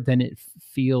whatever, then it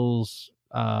feels,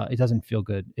 it doesn't feel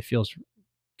good. It feels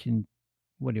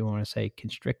what do you want to say,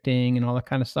 constricting and all that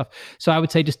kind of stuff. So I would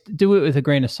say just do it with a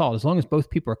grain of salt. As long as both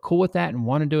people are cool with that and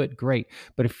want to do it, great.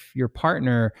 But if your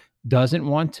partner doesn't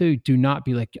want to, do not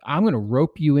be like, I'm going to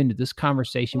rope you into this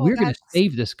conversation. We're going to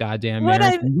save this goddamn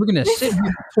marriage. And we're going to sit here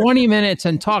for 20 minutes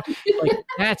and talk. Like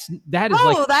that is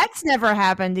like, that's never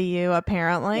happened to you,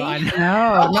 apparently.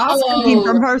 No, not speaking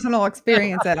from personal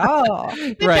experience at all.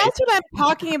 But that's what I'm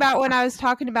talking about when I was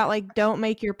talking about like, don't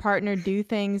make your partner do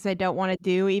things they don't want to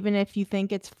do, even if you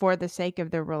think it's for the sake of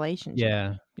the relationship.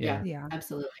 Yeah,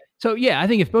 absolutely. So I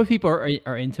think if both people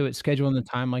are into it, scheduling the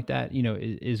time like that,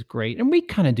 is great. And we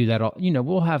kind of do that all,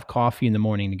 we'll have coffee in the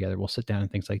morning together. We'll sit down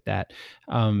and things like that.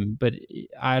 But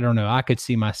I don't know. I could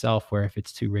see myself where if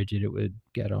it's too rigid, it would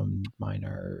get on my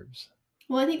nerves.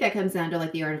 Well, I think that comes down to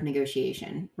like the art of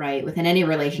negotiation, right? Within any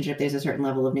relationship, there's a certain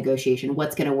level of negotiation.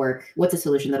 What's going to work? What's a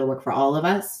solution that'll work for all of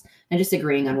us? And just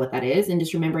agreeing on what that is and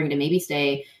just remembering to maybe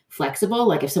stay flexible.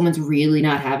 Like if someone's really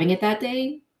not having it that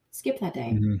day, skip that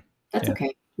day. Mm-hmm. That's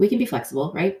okay. We can be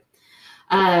flexible, right?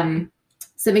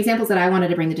 Some examples that I wanted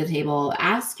to bring to the table.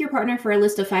 Ask your partner for a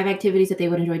list of 5 activities that they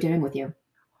would enjoy doing with you.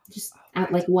 Just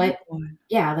like what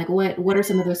are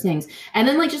some of those things? And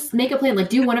then like just make a plan, like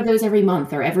do one of those every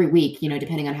month or every week,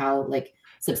 depending on how like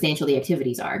substantial the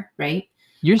activities are, right?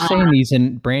 You're saying these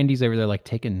and Brandy's over there like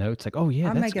taking notes, like, oh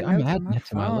yeah, I'm adding that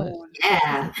to my list.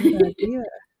 Yeah.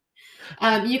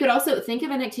 You could also think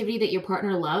of an activity that your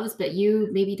partner loves, but you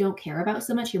maybe don't care about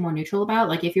so much. You're more neutral about.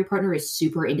 Like if your partner is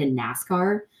super into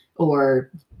NASCAR or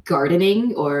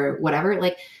gardening or whatever,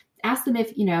 like ask them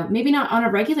if, maybe not on a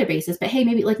regular basis, but hey,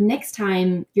 maybe like next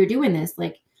time you're doing this,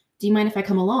 like, do you mind if I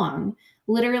come along?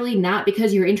 Literally not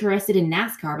because you're interested in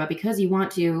NASCAR, but because you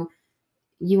want to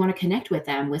connect with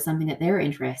them with something that they're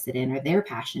interested in or they're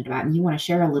passionate about, and you want to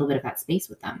share a little bit of that space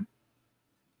with them.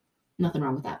 Nothing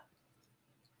wrong with that.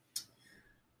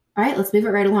 All right, let's move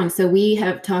it right along. So we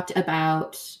have talked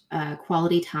about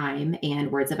quality time and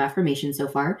words of affirmation so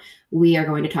far. We are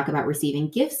going to talk about receiving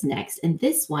gifts next. And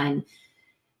this one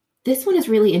is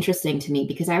really interesting to me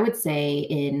because I would say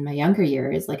in my younger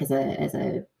years, like as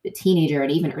a teenager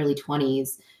and even early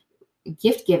 20s,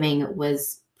 gift giving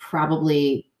was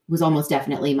almost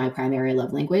definitely my primary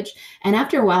love language. And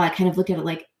after a while, I kind of look at it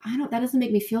like, that doesn't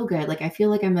make me feel good. Like I feel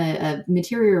like I'm a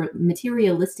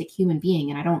materialistic human being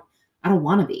and I don't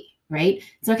want to be, right?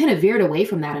 So I kind of veered away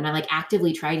from that. And I like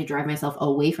actively tried to drive myself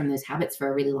away from those habits for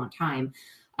a really long time.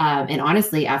 And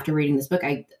honestly, after reading this book,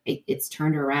 it's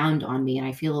turned around on me. And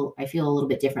I feel a little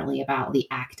bit differently about the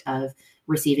act of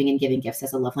receiving and giving gifts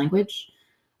as a love language.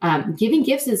 Giving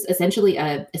gifts is essentially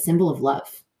a symbol of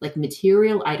love. Like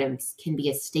material items can be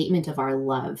a statement of our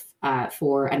love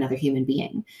for another human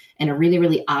being. And a really,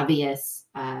 really obvious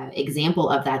example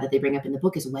of that they bring up in the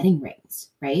book is wedding rings,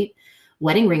 right?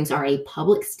 Wedding rings are a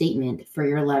public statement for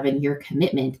your love and your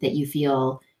commitment that you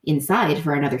feel inside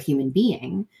for another human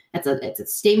being. It's a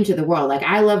statement to the world. Like,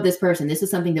 I love this person. This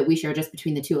is something that we share just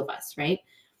between the two of us, right?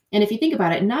 And if you think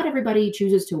about it, not everybody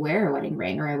chooses to wear a wedding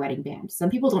ring or a wedding band.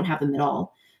 Some people don't have them at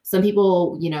all. Some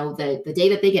people, the day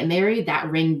that they get married,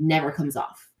 that ring never comes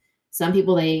off. Some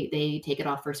people, they take it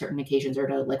off for certain occasions or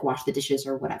to like wash the dishes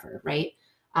or whatever, right?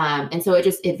 And so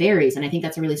it varies. And I think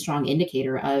that's a really strong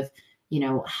indicator of,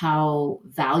 how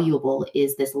valuable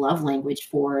is this love language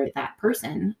for that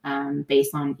person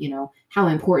based on, how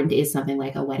important is something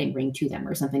like a wedding ring to them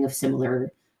or something of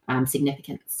similar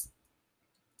significance.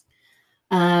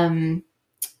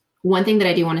 One thing that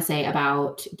I do want to say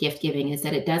about gift giving is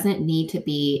that it doesn't need to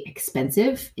be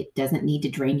expensive. It doesn't need to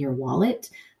drain your wallet.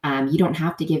 You don't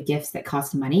have to give gifts that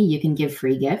cost money. You can give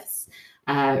free gifts.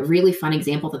 Really fun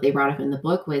example that they brought up in the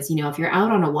book was, if you're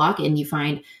out on a walk and you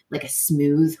find like a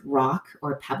smooth rock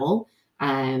or pebble,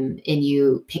 and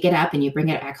you pick it up and you bring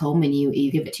it back home and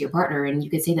you give it to your partner, and you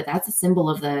could say that that's a symbol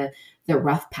of the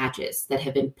rough patches that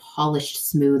have been polished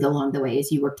smooth along the way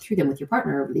as you worked through them with your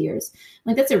partner over the years.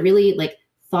 Like that's a really like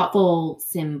thoughtful,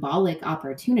 symbolic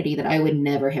opportunity that I would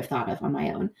never have thought of on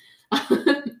my own.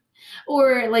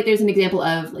 Or like there's an example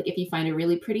of like if you find a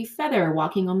really pretty feather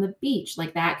walking on the beach,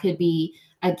 like that could be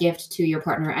a gift to your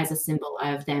partner as a symbol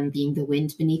of them being the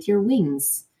wind beneath your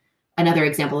wings. Another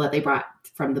example that they brought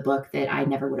from the book that I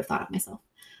never would have thought of myself.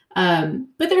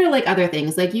 But there are like other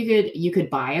things, like you could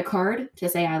buy a card to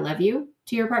say I love you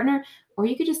to your partner, or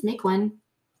you could just make one,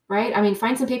 right? I mean,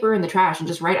 find some paper in the trash and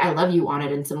just write I love you on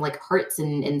it and some like hearts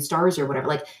and stars or whatever.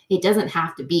 Like it doesn't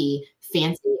have to be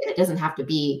fancy. It doesn't have to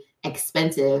be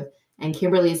expensive. And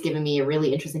Kimberly is giving me a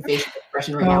really interesting facial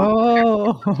expression right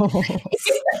now.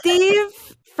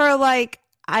 Steve, for like,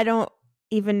 I don't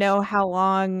even know how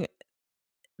long,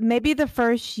 maybe the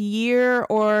first year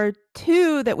or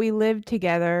two that we lived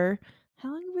together. How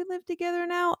long have we lived together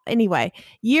now? Anyway,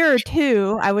 year or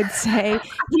two, I would say.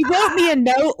 He wrote me a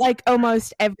note like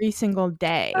almost every single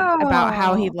day about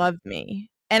how he loved me.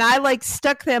 And I like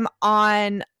stuck them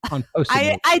on Post-it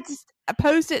notes. I just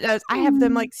Post-it notes. I have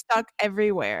them like stuck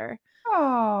everywhere.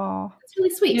 Oh, that's really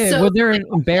sweet. Yeah, well, they're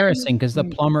embarrassing because the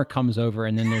plumber comes over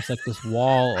and then there's like this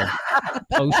wall of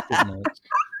Post-it notes.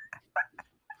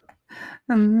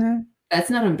 That's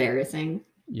not embarrassing.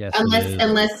 Yes,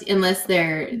 unless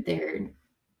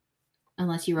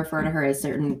you refer to her as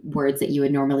certain words that you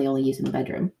would normally only use in the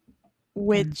bedroom,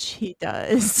 which he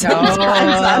does.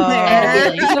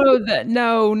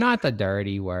 No, not the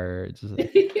dirty words. I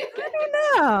don't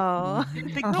know.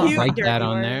 I'll write that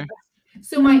on there.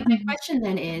 So my question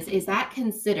then is that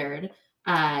considered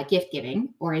gift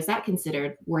giving, or is that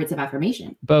considered words of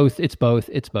affirmation? Both. It's both.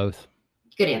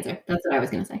 Good answer. That's what I was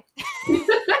going to say.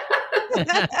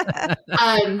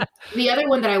 The other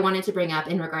one that I wanted to bring up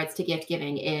in regards to gift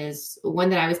giving is one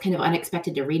that I was kind of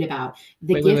unexpected to read about.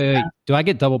 Wait. Do I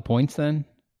get double points then?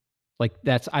 Like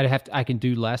I can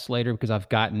do less later because I've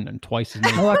gotten twice as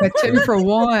many. Oh, like a 2 for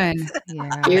 1. Yeah.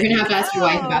 You're going to have to ask your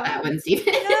wife about that one,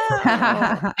 Stephen.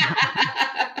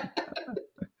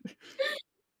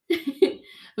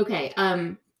 Okay.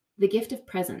 The gift of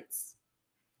presence.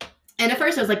 And at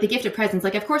first I was like, the gift of presence,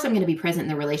 like, of course I'm going to be present in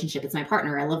the relationship. It's my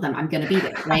partner. I love them. I'm going to be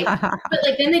there. Right. But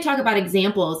like, then they talk about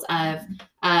examples of,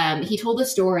 he told a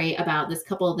story about this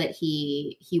couple that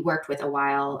he worked with a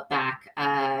while back.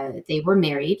 They were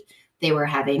married. They were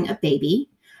having a baby.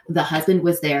 The husband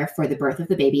was there for the birth of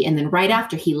the baby. And then right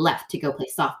after he left to go play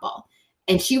softball.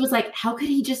 And she was like, how could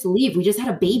he just leave? We just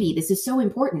had a baby. This is so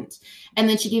important. And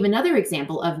then she gave another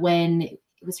example of when it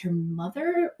was her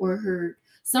mother or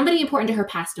somebody important to her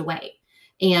passed away,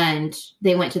 and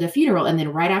they went to the funeral. And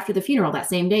then right after the funeral that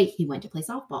same day, he went to play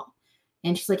softball.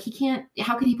 And she's like,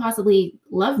 how could he possibly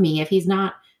love me if he's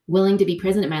not willing to be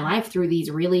present in my life through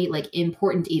these really like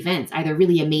important events, either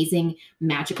really amazing,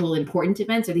 magical, important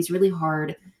events, or these really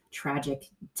hard, tragic,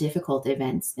 difficult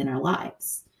events in our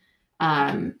lives.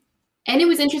 And it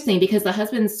was interesting because the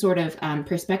husband's sort of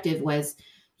perspective was,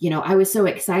 I was so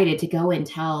excited to go and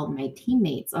tell my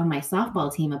teammates on my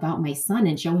softball team about my son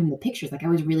and show him the pictures. Like I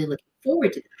was really looking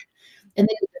forward to that. And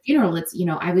then at the funeral, it's,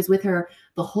 I was with her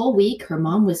the whole week. Her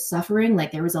mom was suffering.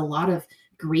 Like there was a lot of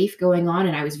grief going on,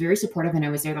 and I was very supportive, and I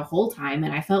was there the whole time.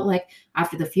 And I felt like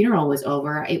after the funeral was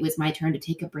over, it was my turn to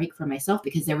take a break for myself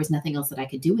because there was nothing else that I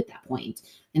could do at that point.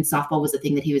 And softball was the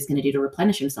thing that he was going to do to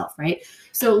replenish himself. Right.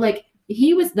 So like,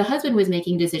 the husband was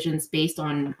making decisions based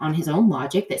on his own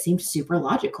logic that seemed super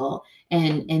logical.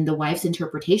 And the wife's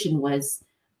interpretation was,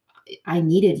 I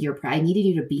needed you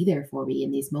to be there for me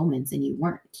in these moments, and you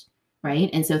weren't. Right.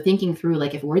 And so thinking through,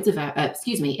 like, if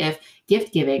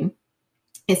gift giving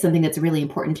is something that's really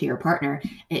important to your partner,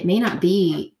 it may not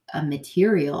be a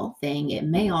material thing. It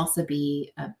may also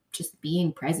be just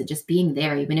being present, just being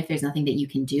there, even if there's nothing that you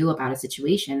can do about a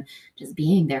situation, just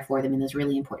being there for them in those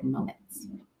really important moments.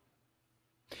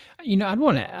 I'd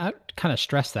want to kind of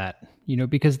stress that,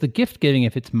 because the gift giving,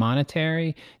 if it's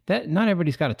monetary, that not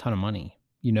everybody's got a ton of money,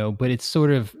 but it's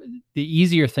sort of the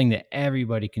easier thing that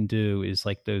everybody can do is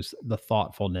like the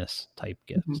thoughtfulness type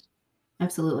gifts. Mm-hmm.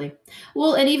 Absolutely.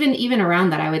 Well, and even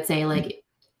around that, I would say, like,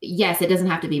 yes, it doesn't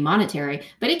have to be monetary,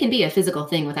 but it can be a physical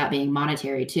thing without being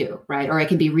monetary too, right? Or it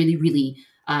can be really, really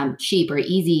cheap or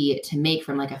easy to make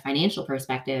from like a financial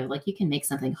perspective. Like you can make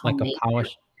something homemade. Like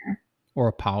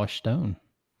a polished stone.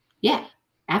 Yeah,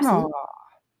 absolutely.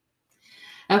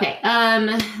 Okay.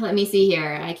 Let me see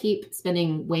here. I keep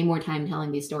spending way more time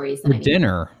telling these stories than I need.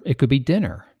 Dinner. It could be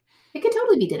dinner. It could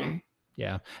totally be dinner.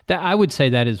 Yeah. That I would say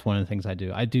that is one of the things I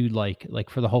do. I do like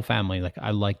for the whole family, like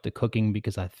I like the cooking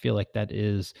because I feel like that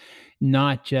is it's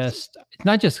not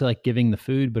just like giving the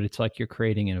food, but it's like you're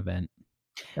creating an event.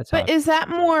 That's But is that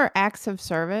more acts of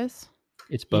service?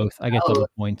 It's both. I get double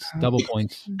points. Double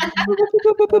points.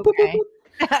 Okay.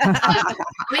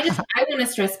 I want to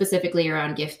stress specifically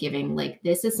around gift giving. Like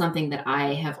this is something that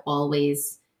I have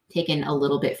always taken a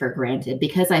little bit for granted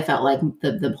because I felt like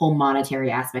the whole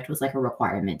monetary aspect was like a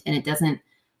requirement, and it doesn't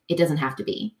have to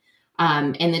be.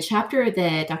 In the chapter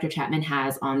that Dr. Chapman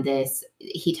has on this,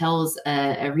 he tells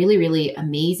a really, really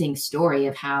amazing story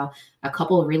of how a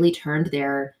couple really turned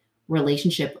their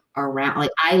relationship around.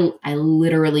 Like I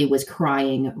literally was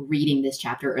crying reading this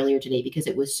chapter earlier today because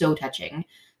it was so touching.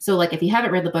 So like, if you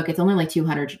haven't read the book, it's only like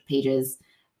 200 pages.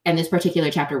 And this particular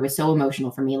chapter was so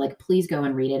emotional for me. Like, please go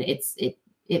and read it.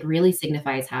 It really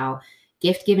signifies how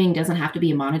gift giving doesn't have to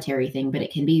be a monetary thing, but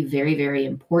it can be very, very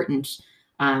important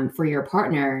for your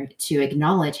partner to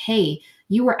acknowledge, hey,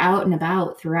 you were out and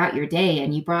about throughout your day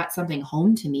and you brought something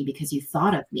home to me because you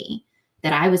thought of me,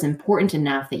 that I was important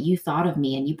enough that you thought of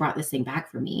me and you brought this thing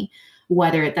back for me.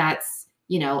 Whether that's,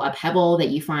 a pebble that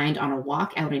you find on a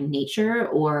walk out in nature,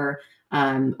 or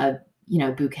a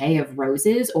bouquet of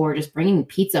roses, or just bringing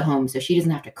pizza home so she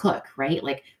doesn't have to cook, right?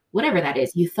 Like whatever that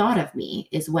is, you thought of me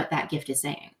is what that gift is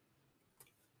saying.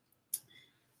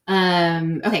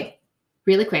 Okay.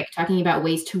 Really quick, talking about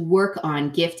ways to work on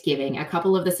gift giving, a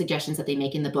couple of the suggestions that they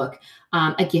make in the book,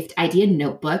 a gift idea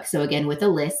notebook. So again, with the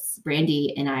lists,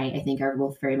 Brandy and I think are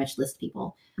both very much list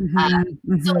people. So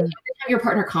every time your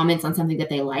partner comments on something that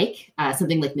they like,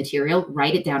 something like material,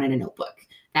 write it down in a notebook.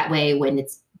 That way, when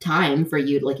it's time for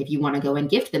you, like if you want to go and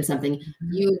gift them something,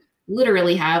 you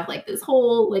literally have like this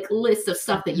whole like list of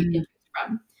stuff that you can choose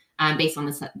from. Based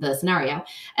on the scenario.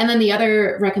 And then the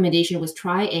other recommendation was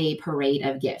try a parade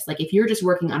of gifts. Like if you're just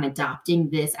working on adopting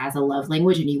this as a love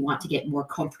language and you want to get more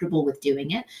comfortable with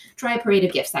doing it, try a parade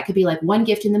of gifts. That could be like one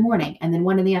gift in the morning and then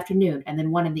one in the afternoon and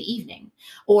then one in the evening.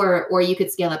 Or you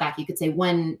could scale it back. You could say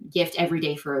one gift every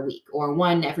day for a week, or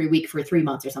one every week for 3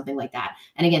 months, or something like that.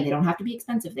 And again, they don't have to be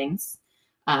expensive things.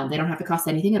 They don't have to cost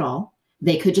anything at all.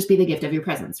 They could just be the gift of your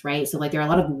presence, right? So like there are a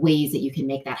lot of ways that you can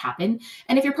make that happen.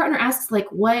 And if your partner asks like,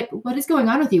 what is going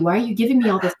on with you? Why are you giving me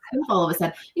all this stuff all of a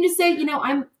sudden? You just say,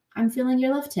 I'm filling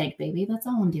your love tank, baby. That's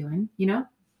all I'm doing,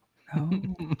 Oh,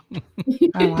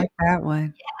 I like that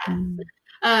one.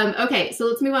 Yeah. Okay, so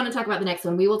let's move on and talk about the next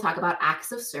one. We will talk about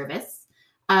acts of service.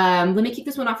 Let me kick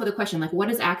this one off with a question. Like, what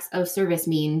does acts of service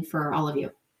mean for all of you?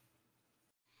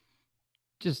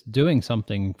 Just doing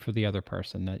something for the other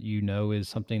person that is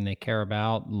something they care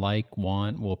about, like,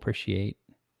 want, will appreciate.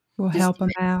 Will help them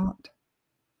out.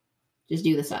 Just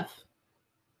do the stuff.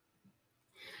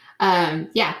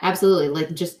 Yeah, absolutely.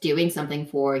 Like just doing something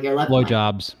for your loved one.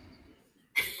 Blowjobs.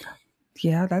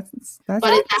 Yeah, that's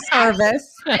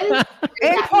service.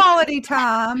 And quality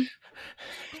time.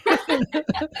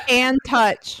 And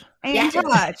touch. And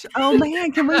touch. Oh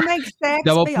man, can we make sex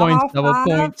double be points? all Double five?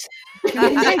 points. Can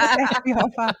we make sex be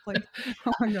all five, please?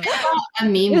 Oh my God.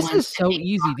 This is so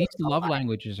easy. These love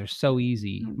languages are so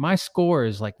easy. My score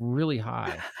is like really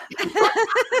high. That's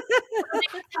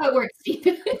how it works,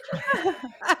 Steve.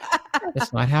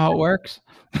 That's not how it works.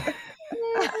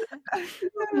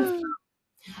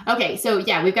 Okay, so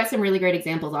yeah, we've got some really great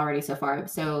examples already so far.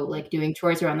 So like doing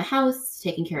chores around the house,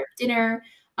 taking care of dinner.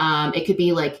 It could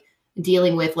be like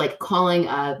dealing with like calling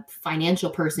a financial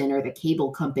person or the cable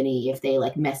company if they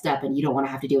like messed up and you don't want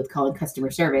to have to deal with calling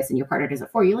customer service and your partner does it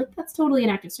for you. Like that's totally an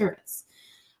act of service.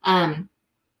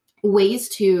 Ways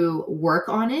to work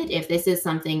on it. If this is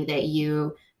something that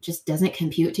you just doesn't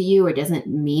compute to you or doesn't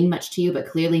mean much to you, but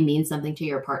clearly means something to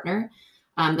your partner.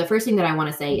 The first thing that I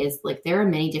want to say is like, there are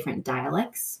many different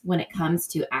dialects when it comes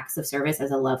to acts of service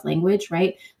as a love language,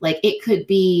 right? Like it could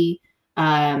be,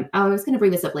 I was going to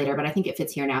bring this up later, but I think it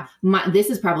fits here now. This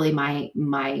is probably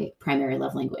my primary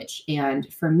love language.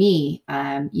 And for me,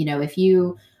 if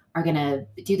you are going to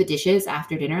do the dishes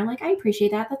after dinner, like I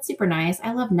appreciate that. That's super nice.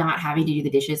 I love not having to do the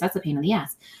dishes. That's a pain in the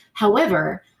ass.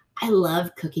 However, I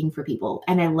love cooking for people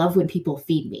and I love when people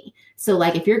feed me. So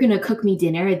like, if you're going to cook me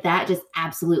dinner, that just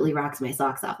absolutely rocks my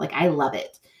socks off. Like I love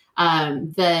it.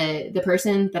 The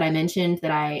person that I mentioned that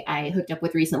I hooked up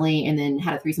with recently and then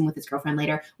had a threesome with his girlfriend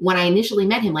later, when I initially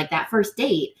met him, like that first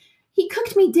date, he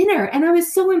cooked me dinner and I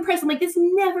was so impressed. I'm like, this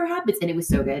never happens. And it was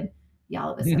so good.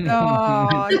 Y'all, it was so good.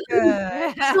 Oh,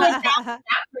 good. So like that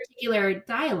particular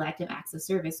dialect of acts of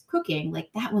service, cooking, like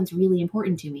that one's really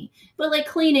important to me. But like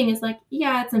cleaning is like,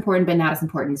 yeah, it's important, but not as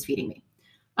important as feeding me.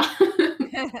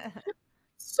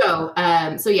 So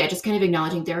yeah, just kind of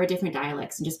acknowledging there are different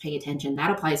dialects and just pay attention.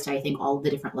 That applies to, I think, all of the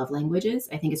different love languages.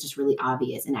 I think it's just really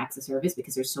obvious in acts of service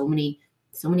because there's so many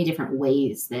different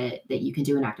ways that you can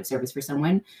do an act of service for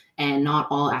someone, and not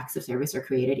all acts of service are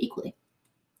created equally.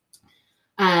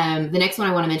 The next one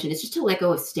I want to mention is just to let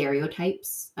go of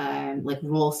stereotypes, like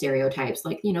role stereotypes,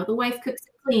 like, you know, the wife cooks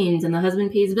and cleans and the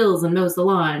husband pays bills and mows the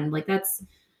lawn. Like that's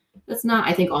not,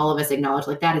 I think all of us acknowledge,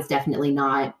 like that is definitely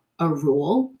not a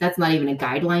rule. That's not even a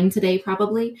guideline today,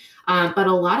 probably. But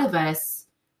a lot of us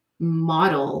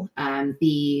model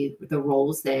the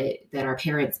roles that our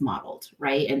parents modeled,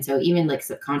 right? And so even like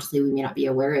subconsciously, we may not be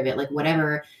aware of it, like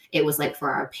whatever it was like for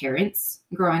our parents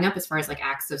growing up, as far as like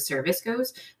acts of service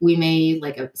goes, we may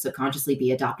like subconsciously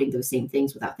be adopting those same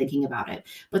things without thinking about it.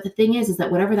 But the thing is that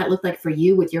whatever that looked like for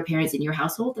you with your parents in your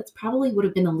household, that's probably would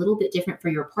have been a little bit different for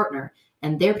your partner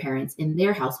and their parents in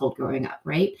their household growing up,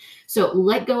 right? So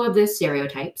let go of those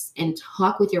stereotypes and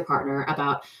talk with your partner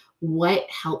about what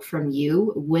help from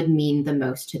you would mean the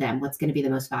most to them, what's going to be the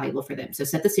most valuable for them. So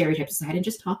set the stereotypes aside and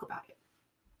just talk about it.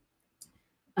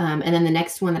 And then the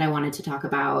next one that I wanted to talk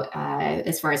about,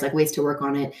 as far as like ways to work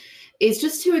on it, is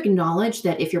just to acknowledge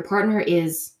that if your partner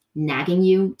is nagging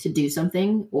you to do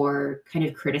something or kind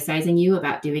of criticizing you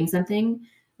about doing something,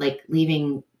 like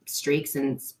leaving streaks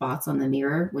and spots on the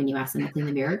mirror when you ask them to clean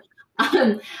the mirror.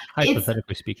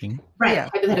 Hypothetically speaking. Right. Yeah.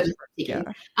 Hypothetically speaking.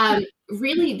 Yeah.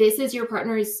 Really, this is your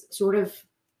partner's sort of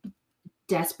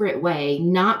desperate way,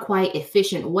 not quite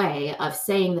efficient way of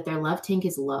saying that their love tank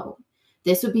is low.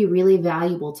 This would be really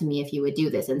valuable to me if you would do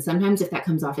this. And sometimes if that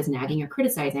comes off as nagging or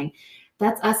criticizing,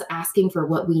 that's us asking for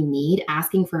what we need,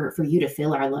 asking for you to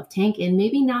fill our love tank in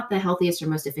maybe not the healthiest or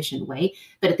most efficient way.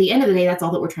 But at the end of the day, that's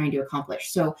all that we're trying to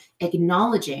accomplish. So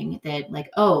acknowledging that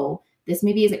like, oh, this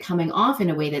maybe isn't coming off in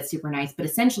a way that's super nice, but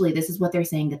essentially this is what they're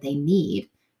saying that they need.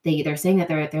 They're saying that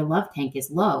their love tank is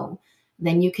low.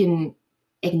 Then you can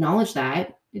acknowledge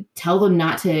that, tell them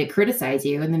not to criticize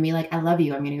you, and then be like, I love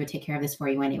you. I'm going to go take care of this for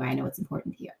you anyway. I know it's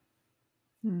important to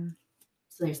you.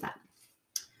 So there's that.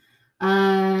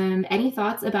 Any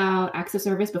thoughts about acts of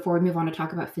service before we move on to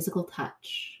talk about physical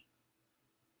touch?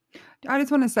 I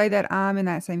just want to say that I'm in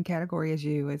that same category as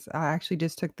you. I actually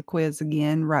just took the quiz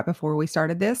again right before we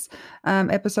started this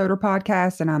episode or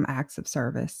podcast, and I'm acts of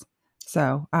service.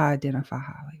 So I identify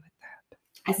highly with that.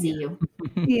 I see you.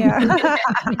 Yeah.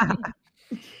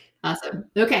 Awesome.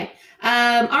 Okay.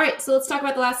 All right. So let's talk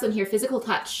about the last one here, physical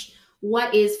touch.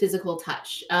 What is physical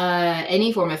touch?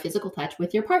 Any form of physical touch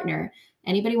with your partner.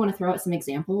 Anybody want to throw out some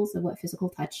examples of what physical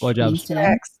touch means to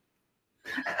them?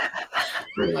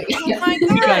 Oh my You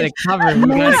got it covered. You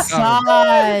got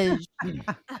it Massage.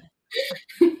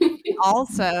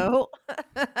 Also,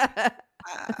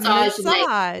 Massage.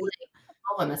 Like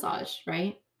vulva massage,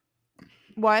 right?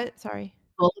 What? Sorry.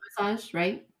 Vulva massage,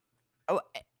 right? Oh,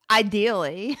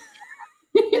 ideally.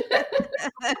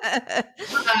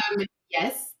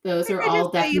 Yes, those are all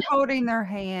definitely holding their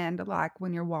hand like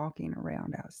when you're walking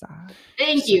around outside.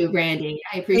 Thank you, Brandy.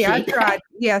 I appreciate that.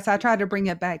 Yes, I tried to bring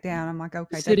it back down. I'm like,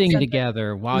 okay. Sitting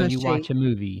together while you watch a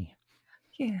movie.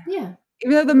 Yeah. Yeah.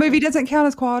 Even though the movie doesn't count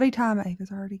as quality time,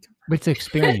 Ava's already confirmed. It's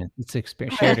experience. It's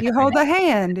experience. If you hold the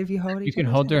hand, you can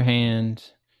hold their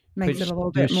hand. Makes it a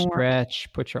little bit more.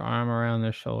 Stretch. Put your arm around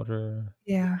their shoulder.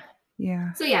 Yeah.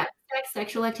 Yeah. So yeah,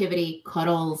 sexual activity,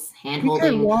 cuddles, hand You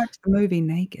holding. could watch the movie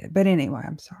naked, but anyway,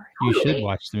 I'm sorry. You should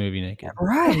watch the movie naked.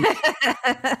 Right.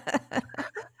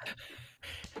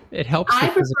 It helps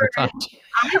with physical touch.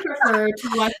 I prefer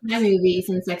to watch my movies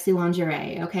in sexy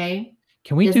lingerie. Okay.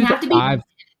 Can we do the 5?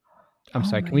 I'm Oh,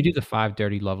 sorry. Can we do the 5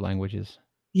 dirty love languages?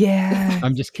 Yeah.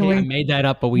 I'm just kidding. I made that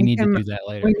up, but we need to do that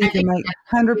later. We need to make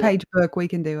a 100-page book. We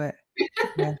can do it.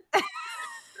 Yeah.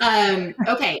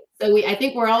 Okay. So I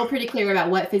think we're all pretty clear about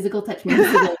what physical touch means.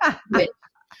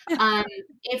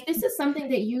 If this is something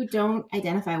that you don't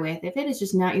identify with, if it is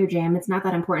just not your jam, it's not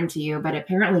that important to you, but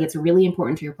apparently it's really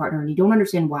important to your partner and you don't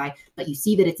understand why, but you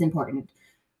see that it's important.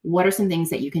 What are some things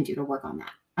that you can do to work on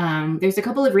that? There's a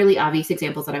couple of really obvious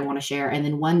examples that I want to share, and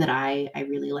then one that I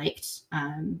really liked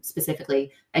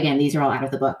specifically. Again, these are all out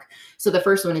of the book. So the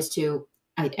first one is to,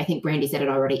 I think Brandy said it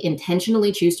already,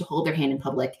 intentionally choose to hold their hand in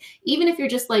public, even if you're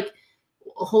just like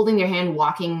holding their hand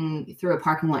walking through a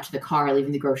parking lot to the car,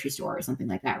 leaving the grocery store or something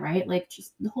like that, right? Like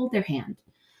just hold their hand.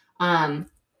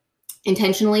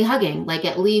 Intentionally hugging, like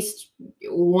at least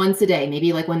once a day,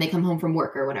 maybe like when they come home from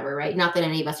work or whatever, right? Not that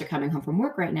any of us are coming home from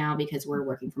work right now because we're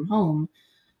working from home.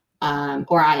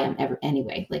 Or I am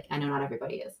anyway, like I know not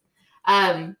everybody is.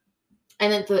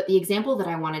 And then the example that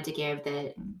I wanted to give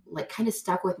that like kind of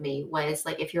stuck with me was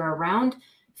like, if you're around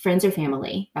friends or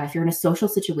family, if you're in a social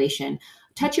situation,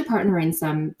 touch your partner in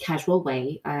some casual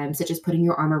way, such as putting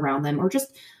your arm around them or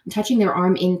just touching their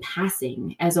arm in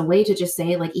passing as a way to just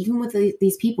say, like, even with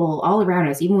these people all around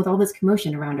us, even with all this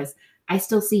commotion around us, I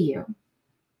still see you.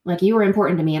 Like, you are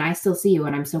important to me and I still see you.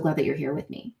 And I'm so glad that you're here with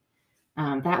me.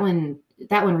 That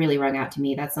one really rung out to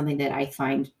me. That's something that I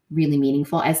find really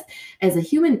meaningful as a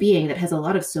human being that has a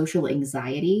lot of social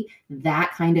anxiety.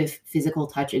 That kind of physical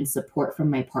touch and support from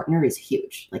my partner is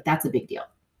huge. Like, that's a big deal.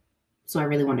 So I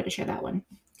really wanted to share that one.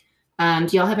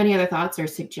 Do y'all have any other thoughts or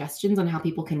suggestions on how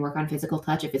people can work on physical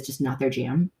touch if it's just not their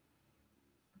jam?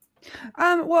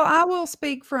 Well, I will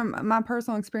speak from my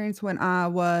personal experience when I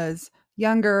was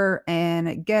younger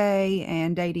and gay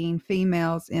and dating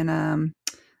females in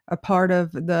a part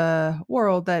of the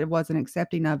world that wasn't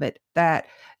accepting of it, that,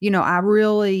 I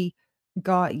really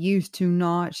got used to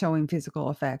not showing physical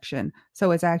affection.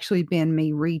 So it's actually been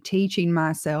me reteaching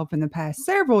myself in the past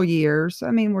several years.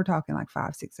 I mean, we're talking like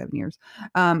 5, 6, 7 years,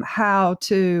 how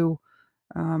to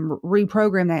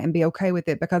reprogram that and be okay with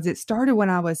it, because it started when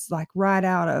I was like right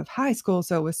out of high school.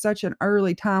 So it was such an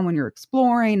early time when you're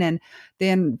exploring. And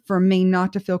then for me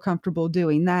not to feel comfortable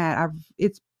doing that,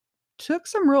 it's took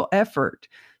some real effort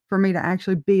for me to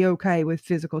actually be okay with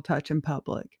physical touch in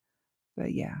public.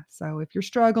 But yeah, so if you're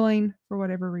struggling for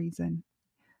whatever reason,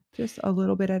 just a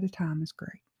little bit at a time is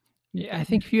great. Yeah, I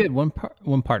think if you had one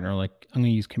partner, like I'm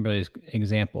going to use Kimberly's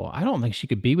example, I don't think she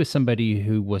could be with somebody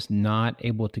who was not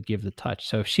able to give the touch.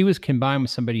 So if she was combined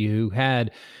with somebody who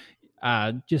had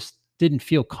just didn't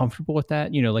feel comfortable with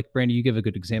that, like Brandy, you give a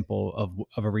good example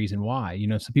of a reason why,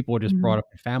 some people are just brought up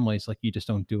in families, like you just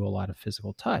don't do a lot of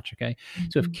physical touch. Okay.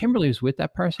 So if Kimberly was with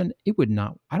that person,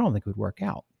 I don't think it would work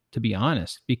out, to be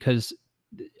honest, because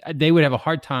they would have a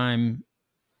hard time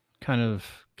kind of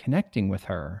connecting with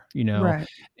her, Right.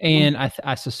 And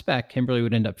I suspect Kimberly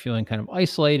would end up feeling kind of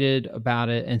isolated about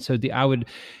it. And so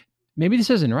maybe this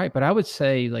isn't right, but I would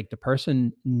say like the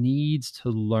person needs to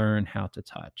learn how to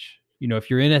touch.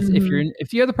 If you're in if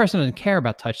the other person doesn't care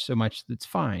about touch so much, that's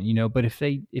fine, but if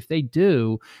they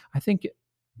do, I think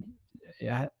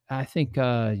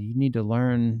you need to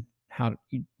learn how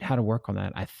to work on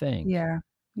that, I think. Yeah.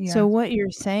 Yeah. So what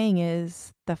you're saying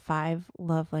is the 5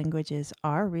 love languages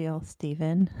are real,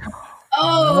 Stephen.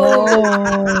 Oh,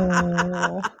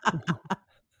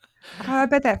 I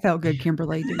bet that felt good,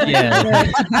 Kimberly. Yeah.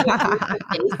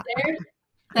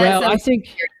 Well, I think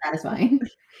satisfying.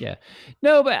 Yeah.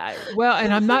 No, but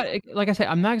and I'm not, like I said,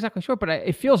 I'm not exactly sure, but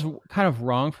it feels kind of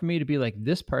wrong for me to be like,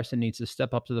 this person needs to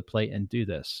step up to the plate and do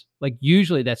this. Like,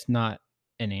 usually that's not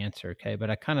an answer. Okay. But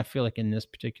I kind of feel like in this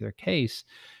particular case,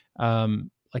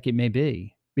 like it may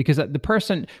be, because the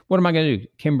person, what am I going to do?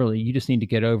 Kimberly, you just need to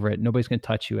get over it. Nobody's going to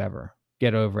touch you ever.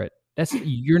 Get over it.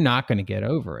 You're not going to get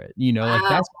over it.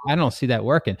 Like I don't see that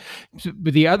working.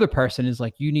 But the other person is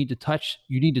like, you need to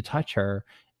touch her.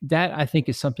 That I think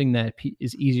is something that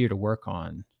is easier to work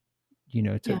on,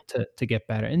 to get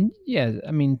better. And yeah,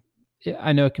 I mean,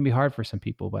 I know it can be hard for some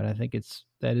people, but I think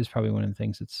that is probably one of the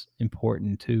things that's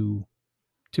important to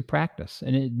practice.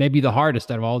 And it may be the hardest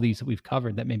out of all these that we've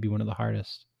covered. That may be one of the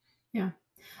hardest. Yeah.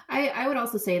 I would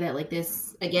also say that, like,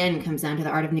 this again comes down to the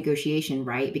art of negotiation,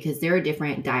 right? Because there are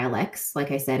different dialects,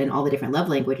 like I said, in all the different love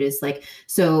languages. Like,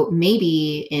 so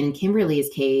maybe in Kimberly's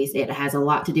case, it has a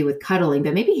lot to do with cuddling,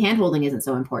 but maybe handholding isn't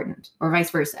so important, or vice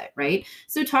versa, right?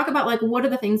 So talk about, like, what are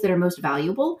the things that are most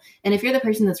valuable? And if you're the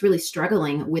person that's really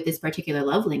struggling with this particular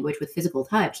love language with physical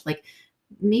touch, like,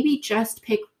 maybe just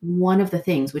pick one of the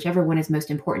things, whichever one is most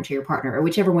important to your partner, or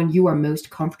whichever one you are most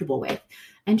comfortable with,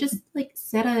 and just like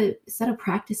set a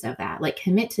practice of that. Like,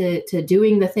 commit to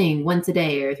doing the thing once a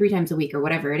day or 3 times a week or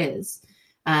whatever it is,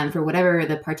 for whatever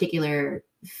the particular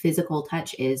physical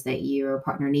touch is that your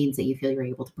partner needs, that you feel you're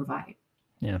able to provide.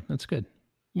 Yeah, that's good.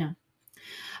 Yeah.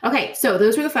 Okay, so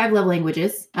those were the 5 love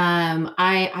languages.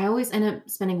 I always end up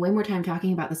spending way more time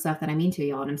talking about the stuff that I mean to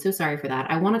y'all, and I'm so sorry for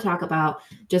that. I want to talk about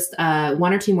just 1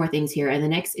 or 2 more things here, and the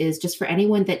next is just for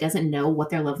anyone that doesn't know what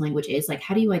their love language is, like,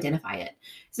 how do you identify it?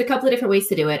 There's a couple of different ways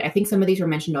to do it. I think some of these were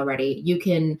mentioned already. You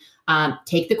can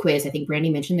take the quiz. I think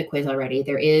Brandy mentioned the quiz already.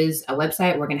 There is a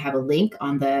website. We're going to have a link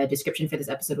on the description for this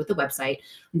episode with the website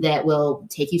that will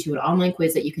take you to an online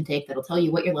quiz that you can take that'll tell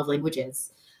you what your love language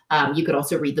is. You could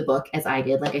also read the book as I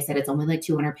did. Like I said, it's only like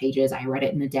 200 pages. I read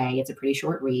it in a day. It's a pretty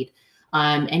short read.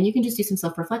 And you can just do some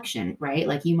self-reflection, right?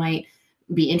 Like, you might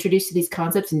be introduced to these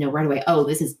concepts and know right away, oh,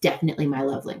 this is definitely my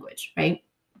love language, right?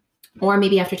 Or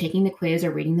maybe after taking the quiz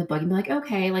or reading the book, and be like,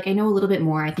 okay, like, I know a little bit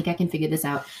more. I think I can figure this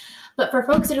out. But for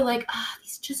folks that are like,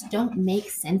 these just don't make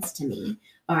sense to me,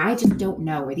 or I just don't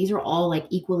know, or these are all like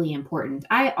equally important.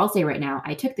 I'll say right now,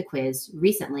 I took the quiz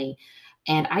recently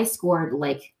and I scored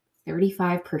like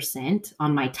 35%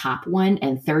 on my top one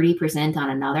and 30% on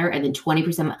another, and then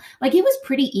 20%. Like it was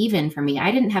pretty even for me.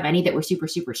 I didn't have any that were super,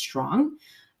 super strong.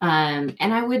 And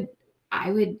I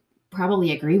would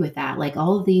probably agree with that. Like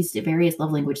all of these various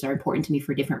love languages are important to me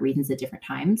for different reasons at different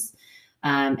times.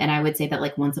 And I would say that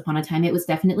like once upon a time, it was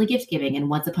definitely gift giving. And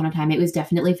once upon a time, it was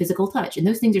definitely physical touch. And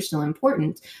those things are still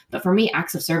important. But for me,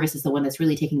 acts of service is the one that's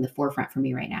really taking the forefront for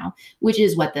me right now, which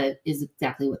is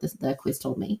exactly what the quiz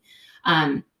told me.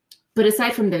 But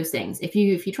aside from those things, if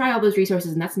you try all those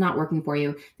resources and that's not working for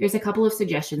you, there's a couple of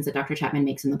suggestions that Dr. Chapman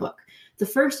makes in the book. The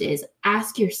first is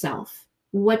ask yourself,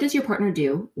 what does your partner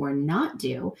do or not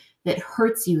do that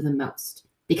hurts you the most?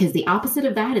 Because the opposite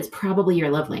of that is probably your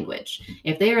love language.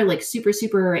 If they are like super,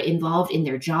 super involved in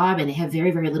their job and they have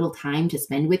very, very little time to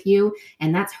spend with you,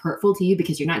 and that's hurtful to you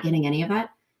because you're not getting any of that,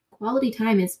 quality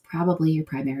time is probably your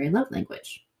primary love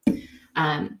language.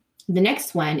 The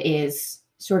next one is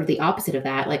sort of the opposite of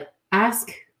that. Like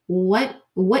ask, what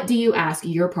do you ask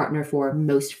your partner for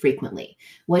most frequently?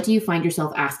 What do you find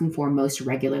yourself asking for most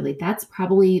regularly? That's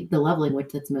probably the love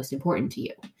language that's most important to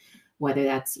you. Whether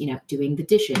that's, doing the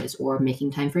dishes or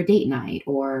making time for date night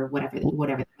or whatever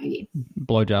that might be.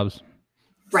 Blowjobs.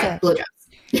 Right, blowjobs.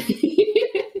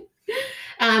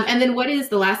 And then what is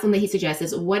the last one that he suggests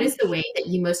is what is the way that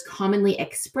you most commonly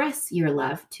express your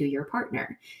love to your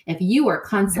partner? If you are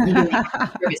constantly doing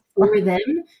service for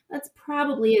them, that's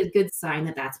probably a good sign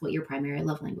that that's what your primary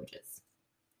love language is.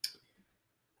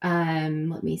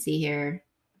 Let me see here.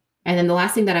 And then the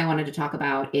last thing that I wanted to talk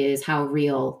about is how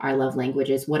real our love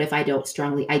language is. What if I don't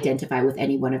strongly identify with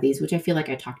any one of these, which I feel like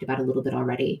I talked about a little bit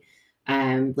already.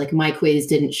 Like my quiz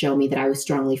didn't show me that I was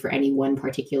strongly for any one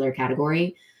particular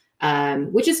category,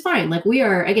 which is fine. Like we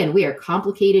are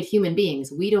complicated human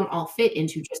beings. We don't all fit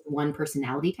into just one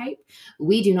personality type.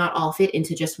 We do not all fit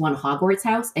into just one Hogwarts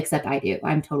house, except I do.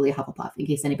 I'm totally a Hufflepuff, in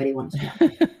case anybody wants to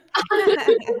know.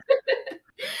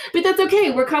 But that's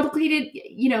okay. We're complicated,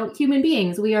 human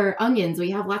beings. We are onions.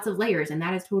 We have lots of layers, and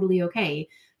that is totally okay.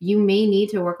 You may need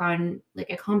to work on like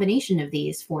a combination of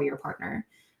these for your partner,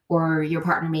 or your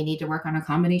partner may need to work on a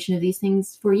combination of these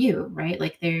things for you, right?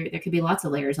 Like there could be lots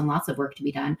of layers and lots of work to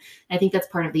be done. I think that's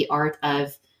part of the art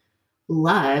of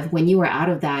love. When you are out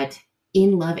of that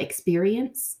in love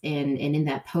experience and in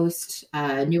that post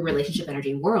new relationship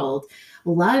energy world,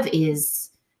 love is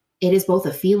both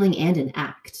a feeling and an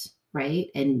act. Right.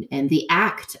 And the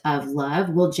act of love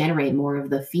will generate more of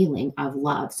the feeling of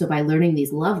love. So by learning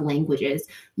these love languages,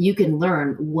 you can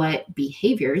learn what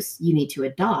behaviors you need to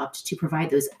adopt to provide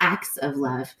those acts of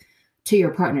love to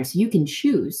your partner. So you can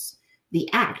choose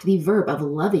the act, the verb of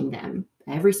loving them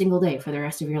every single day for the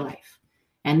rest of your life.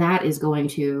 And that is going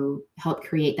to help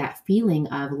create that feeling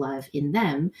of love in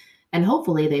them. And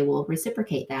hopefully they will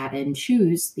reciprocate that and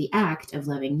choose the act of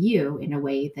loving you in a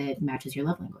way that matches your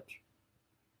love language.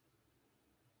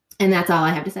 And that's all I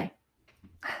have to say.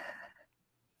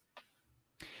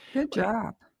 Good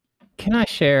job. Can I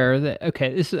share that?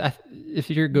 Okay, this is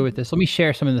if you're good with this, let me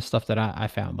share some of the stuff that I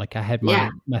found. Like I had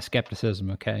my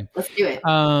skepticism. Okay, let's do it.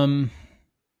 I'm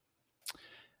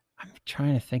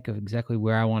trying to think of exactly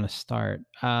where I want to start.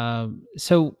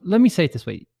 So let me say it this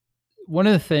way. One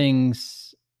of the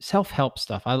things, self-help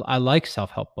stuff. I like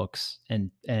self-help books and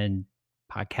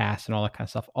podcasts and all that kind of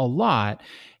stuff a lot.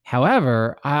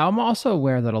 However, I'm also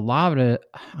aware that a lot of it,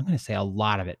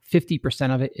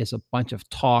 50% of it is a bunch of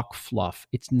talk fluff.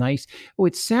 It's nice. Oh,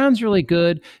 it sounds really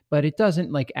good, but it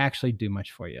doesn't like actually do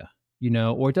much for you,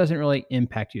 or it doesn't really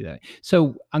impact you that.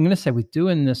 So I'm going to say with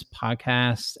doing this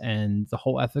podcast and the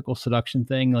whole ethical seduction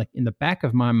thing, like in the back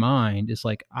of my mind is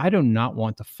like, I do not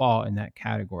want to fall in that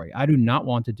category. I do not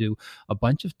want to do a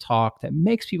bunch of talk that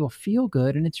makes people feel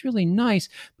good. And it's really nice,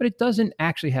 but it doesn't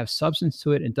actually have substance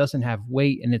to it. It doesn't have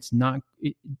weight and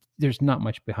there's not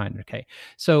much behind it. Okay.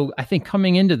 So I think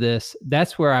coming into this,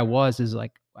 that's where I was, is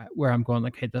like where I'm going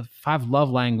like, hey, the 5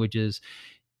 love languages,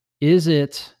 is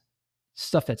it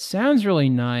stuff that sounds really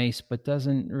nice, but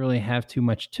doesn't really have too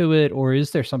much to it? Or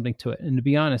is there something to it? And to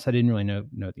be honest, I didn't really know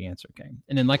the answer came.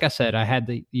 And then, like I said, I had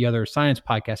the other science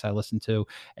podcast I listened to,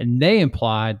 and they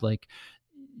implied like,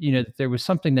 that there was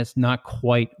something that's not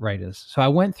quite right. So I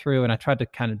went through and I tried to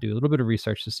kind of do a little bit of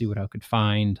research to see what I could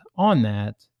find on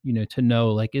that, to know,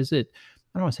 like, is it,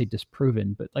 I don't want to say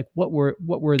disproven, but like, what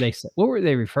were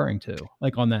they referring to,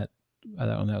 like on the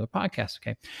other podcast.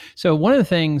 Okay. So one of the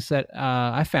things that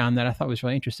I found that I thought was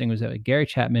really interesting was that Gary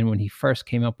Chapman, when he first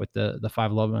came up with the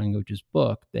 5 love languages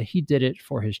book, that he did it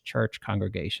for his church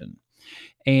congregation.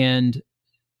 And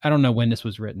I don't know when this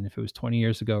was written, if it was 20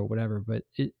 years ago or whatever, but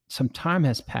some time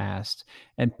has passed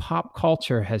and pop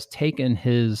culture has taken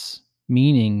his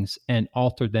meanings and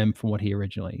altered them from what he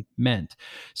originally meant.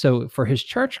 So for his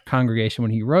church congregation,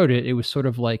 when he wrote it, it was sort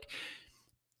of like,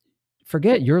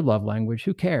 forget your love language.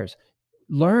 Who cares?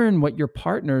 Learn what your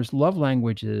partner's love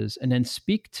language is and then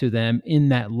speak to them in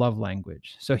that love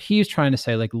language. So he's trying to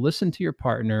say, like, listen to your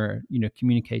partner,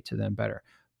 communicate to them better.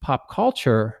 Pop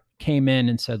culture came in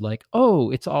and said, like,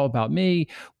 oh, it's all about me.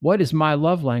 What is my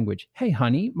love language? Hey,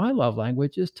 honey, my love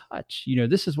language is touch.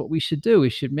 This is what we should do. We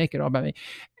should make it all about me.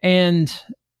 And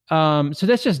so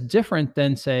that's just different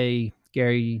than, say,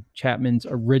 Gary Chapman's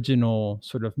original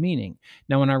sort of meaning.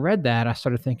 Now, when I read that, I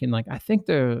started thinking, like, I think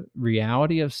the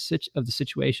reality of the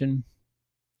situation,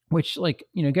 which, like,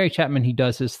 Gary Chapman, he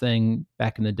does his thing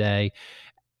back in the day.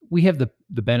 We have the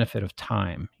benefit of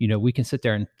time. We can sit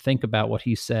there and think about what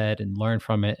he said and learn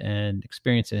from it and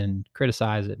experience it and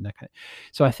criticize it and that kind of.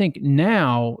 So I think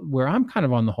now where I'm kind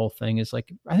of on the whole thing is,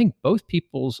 like, I think both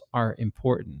people's are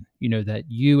important. That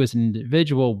you as an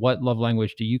individual, what love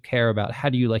language do you care about? How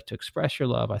do you like to express your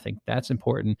love? I think that's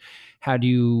important. How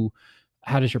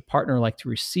does your partner like to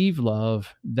receive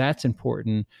love? That's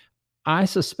important. I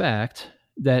suspect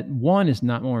that one is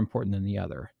not more important than the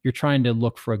other. You're trying to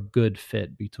look for a good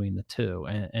fit between the two.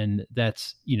 And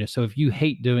that's, so if you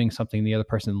hate doing something, the other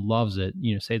person loves it,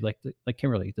 say like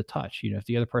Kimberly, the touch, if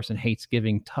the other person hates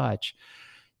giving touch,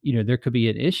 there could be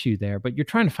an issue there, but you're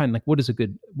trying to find, like, what is a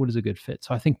good fit.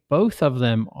 So I think both of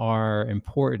them are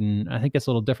important. I think that's a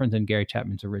little different than Gary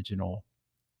Chapman's original,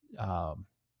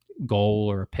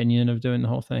 goal or opinion of doing the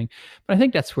whole thing. But I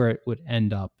think that's where it would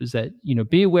end up, is that,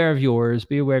 be aware of yours,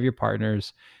 be aware of your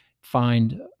partners,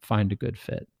 find a good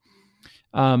fit.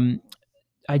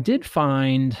 I did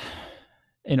find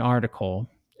an article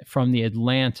from The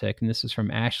Atlantic, and this is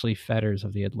from Ashley Fetters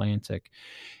of The Atlantic,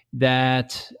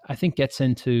 that I think gets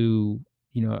into,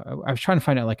 I was trying to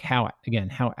find out, like, how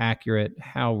accurate,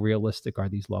 how realistic are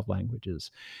these love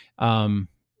languages.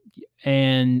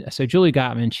 And so Julie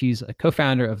Gottman, she's a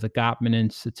co-founder of the Gottman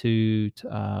Institute,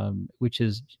 which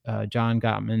is John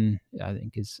Gottman,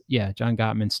 John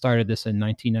Gottman started this in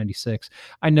 1996.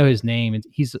 I know his name.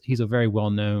 He's a very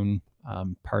well-known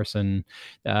person.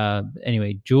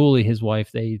 Anyway, Julie, his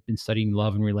wife, they've been studying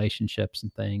love and relationships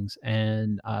and things.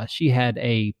 And she had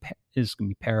this is going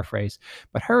to be paraphrased,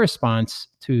 but her response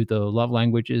to the love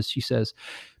languages, she says,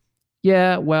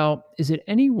 yeah, well, is it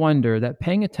any wonder that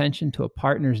paying attention to a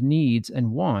partner's needs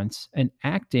and wants and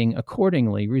acting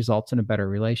accordingly results in a better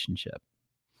relationship?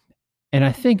 And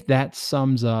I think that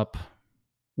sums up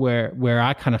where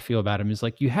I kind of feel about him, is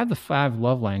like, you have the 5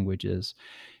 love languages.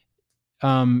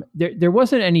 There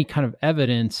wasn't any kind of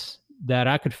evidence that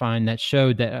I could find that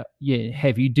showed that, hey,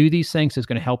 if you do these things, it's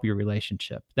going to help your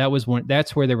relationship.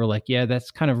 That's where they were like, yeah,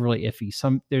 that's kind of really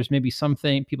iffy. There's maybe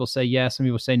something people say yes, some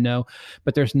people say no,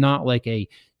 but there's not like a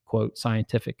quote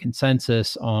scientific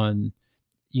consensus on,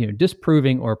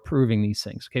 disproving or proving these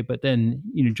things. Okay. But then,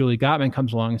 Julie Gottman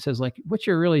comes along and says, like, what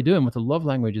you're really doing, what the love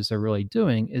languages are really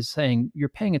doing, is saying you're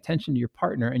paying attention to your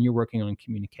partner and you're working on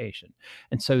communication.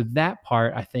 And so that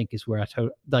part, I think, is where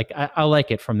I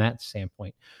like it from that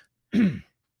standpoint.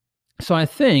 So I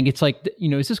think it's like,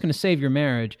 is this going to save your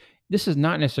marriage? This is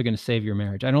not necessarily going to save your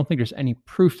marriage. I don't think there's any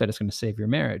proof that it's going to save your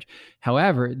marriage.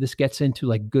 However, this gets into,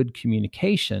 like, good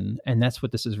communication. And that's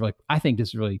what this is really, I think this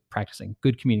is really practicing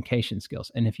good communication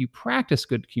skills. And if you practice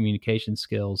good communication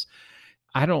skills,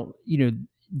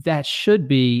 that should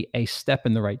be a step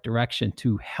in the right direction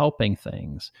to helping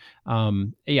things. I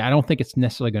don't think it's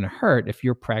necessarily going to hurt if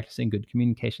you're practicing good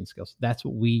communication skills. That's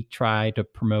what we try to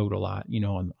promote a lot,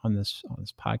 on this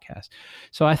podcast.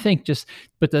 So I think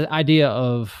but the idea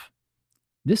of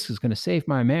this is going to save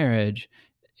my marriage,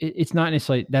 it's not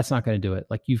necessarily, that's not going to do it.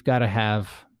 Like, you've got to have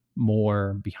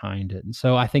more behind it. And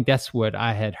so I think that's what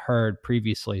I had heard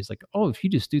previously, is like, oh, if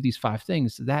you just do these 5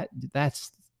 things,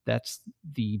 that's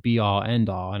the be all end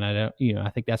all. And I don't, I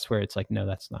think that's where it's like, no,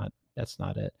 that's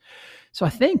not it. So I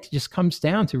think it just comes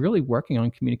down to really working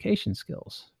on communication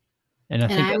skills. And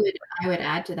I would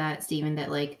add to that, Stephen,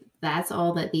 that, like, that's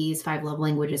all that these 5 love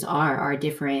languages are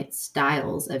different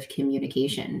styles of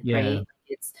communication, right?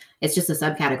 It's just a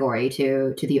subcategory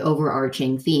to the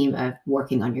overarching theme of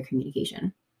working on your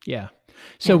communication. Yeah.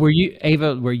 So were you,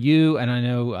 Ava, and I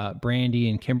know Brandy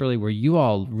and Kimberly, were you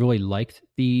all really liked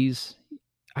these?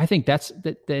 I think that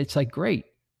it's like, great.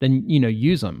 Then,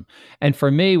 use them. And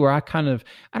for me, where I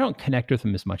don't connect with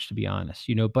them as much, to be honest,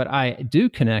 but I do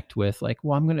connect with, like,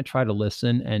 well, I'm going to try to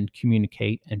listen and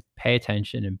communicate and pay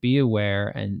attention and be aware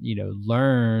and,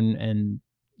 learn and,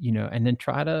 and then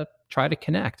try to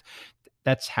connect.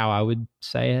 That's how I would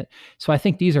say it. So I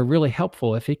think these are really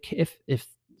helpful. If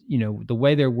the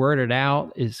way they're worded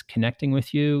out is connecting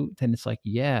with you, then it's like,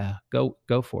 yeah, go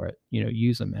for it.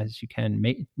 Use them as you can.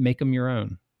 Make them your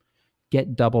own.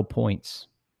 Get double points.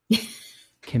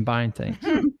 Combine things.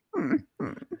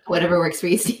 Whatever works for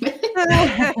you, Stephen.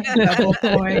 Double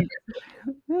point.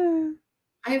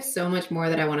 I have so much more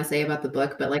that I want to say about the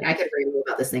book, but like I could read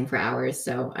about this thing for hours,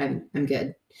 so I'm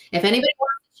good. If anybody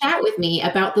wants to chat with me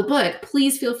about the book,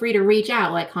 please feel free to reach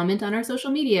out, like comment on our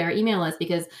social media or email us,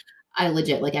 because I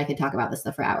legit, like, I could talk about this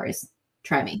stuff for hours.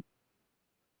 Try me.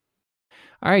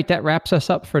 All right, that wraps us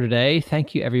up for today.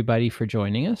 Thank you, everybody, for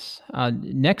joining us.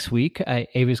 Next week,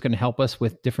 Ava is going to help us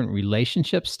with different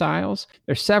relationship styles.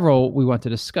 There's several we want to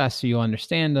discuss so you'll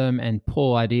understand them and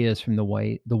pull ideas from the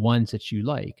ones that you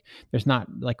like. There's not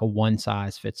like a one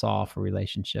size fits all for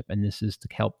relationship, and this is to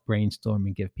help brainstorm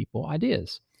and give people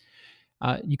ideas.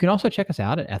 You can also check us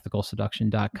out at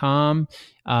ethicalseduction.com.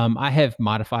 I have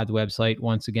modified the website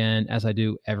once again, as I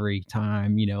do every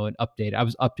time, an update. I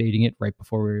was updating it right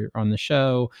before we were on the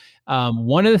show.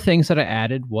 One of the things that I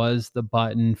added was the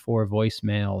button for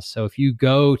voicemails. So if you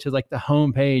go to like the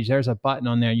homepage, there's a button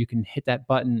on there. You can hit that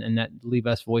button and that leave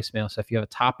us voicemail. So if you have a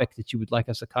topic that you would like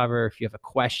us to cover, if you have a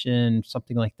question,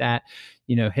 something like that,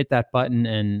 hit that button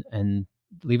and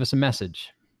leave us a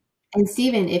message. And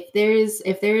Stephen, if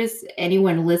there's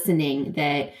anyone listening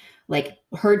that like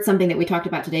heard something that we talked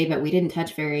about today, but we didn't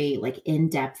touch very like in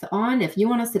depth on, if you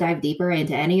want us to dive deeper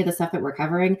into any of the stuff that we're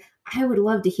covering, I would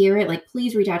love to hear it. Like,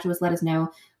 please reach out to us, let us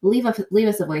know, leave us a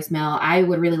voicemail. I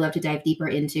would really love to dive deeper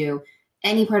into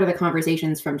any part of the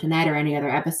conversations from tonight or any other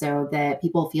episode that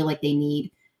people feel like they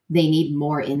need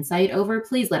more insight over.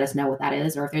 Please let us know what that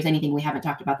is, or if there's anything we haven't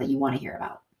talked about that you want to hear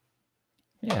about.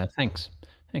 Yeah, thanks.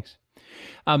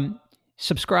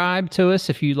 Subscribe to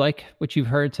us if you like what you've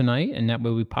heard tonight, and that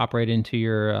way we pop right into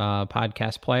your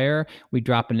podcast player. We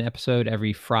drop an episode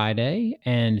every Friday,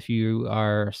 and if you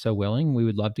are so willing, we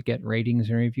would love to get ratings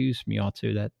and reviews from you all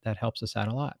too. That helps us out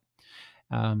a lot.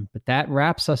 But that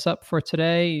wraps us up for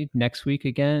today. Next week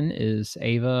again is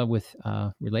Ava with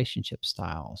relationship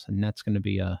styles, and that's going to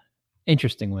be a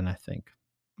interesting one, I think,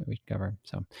 that we can cover.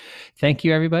 So thank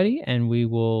you, everybody, and we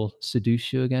will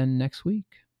seduce you again next week.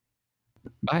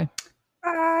 Bye.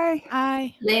 Bye.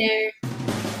 Bye. Later.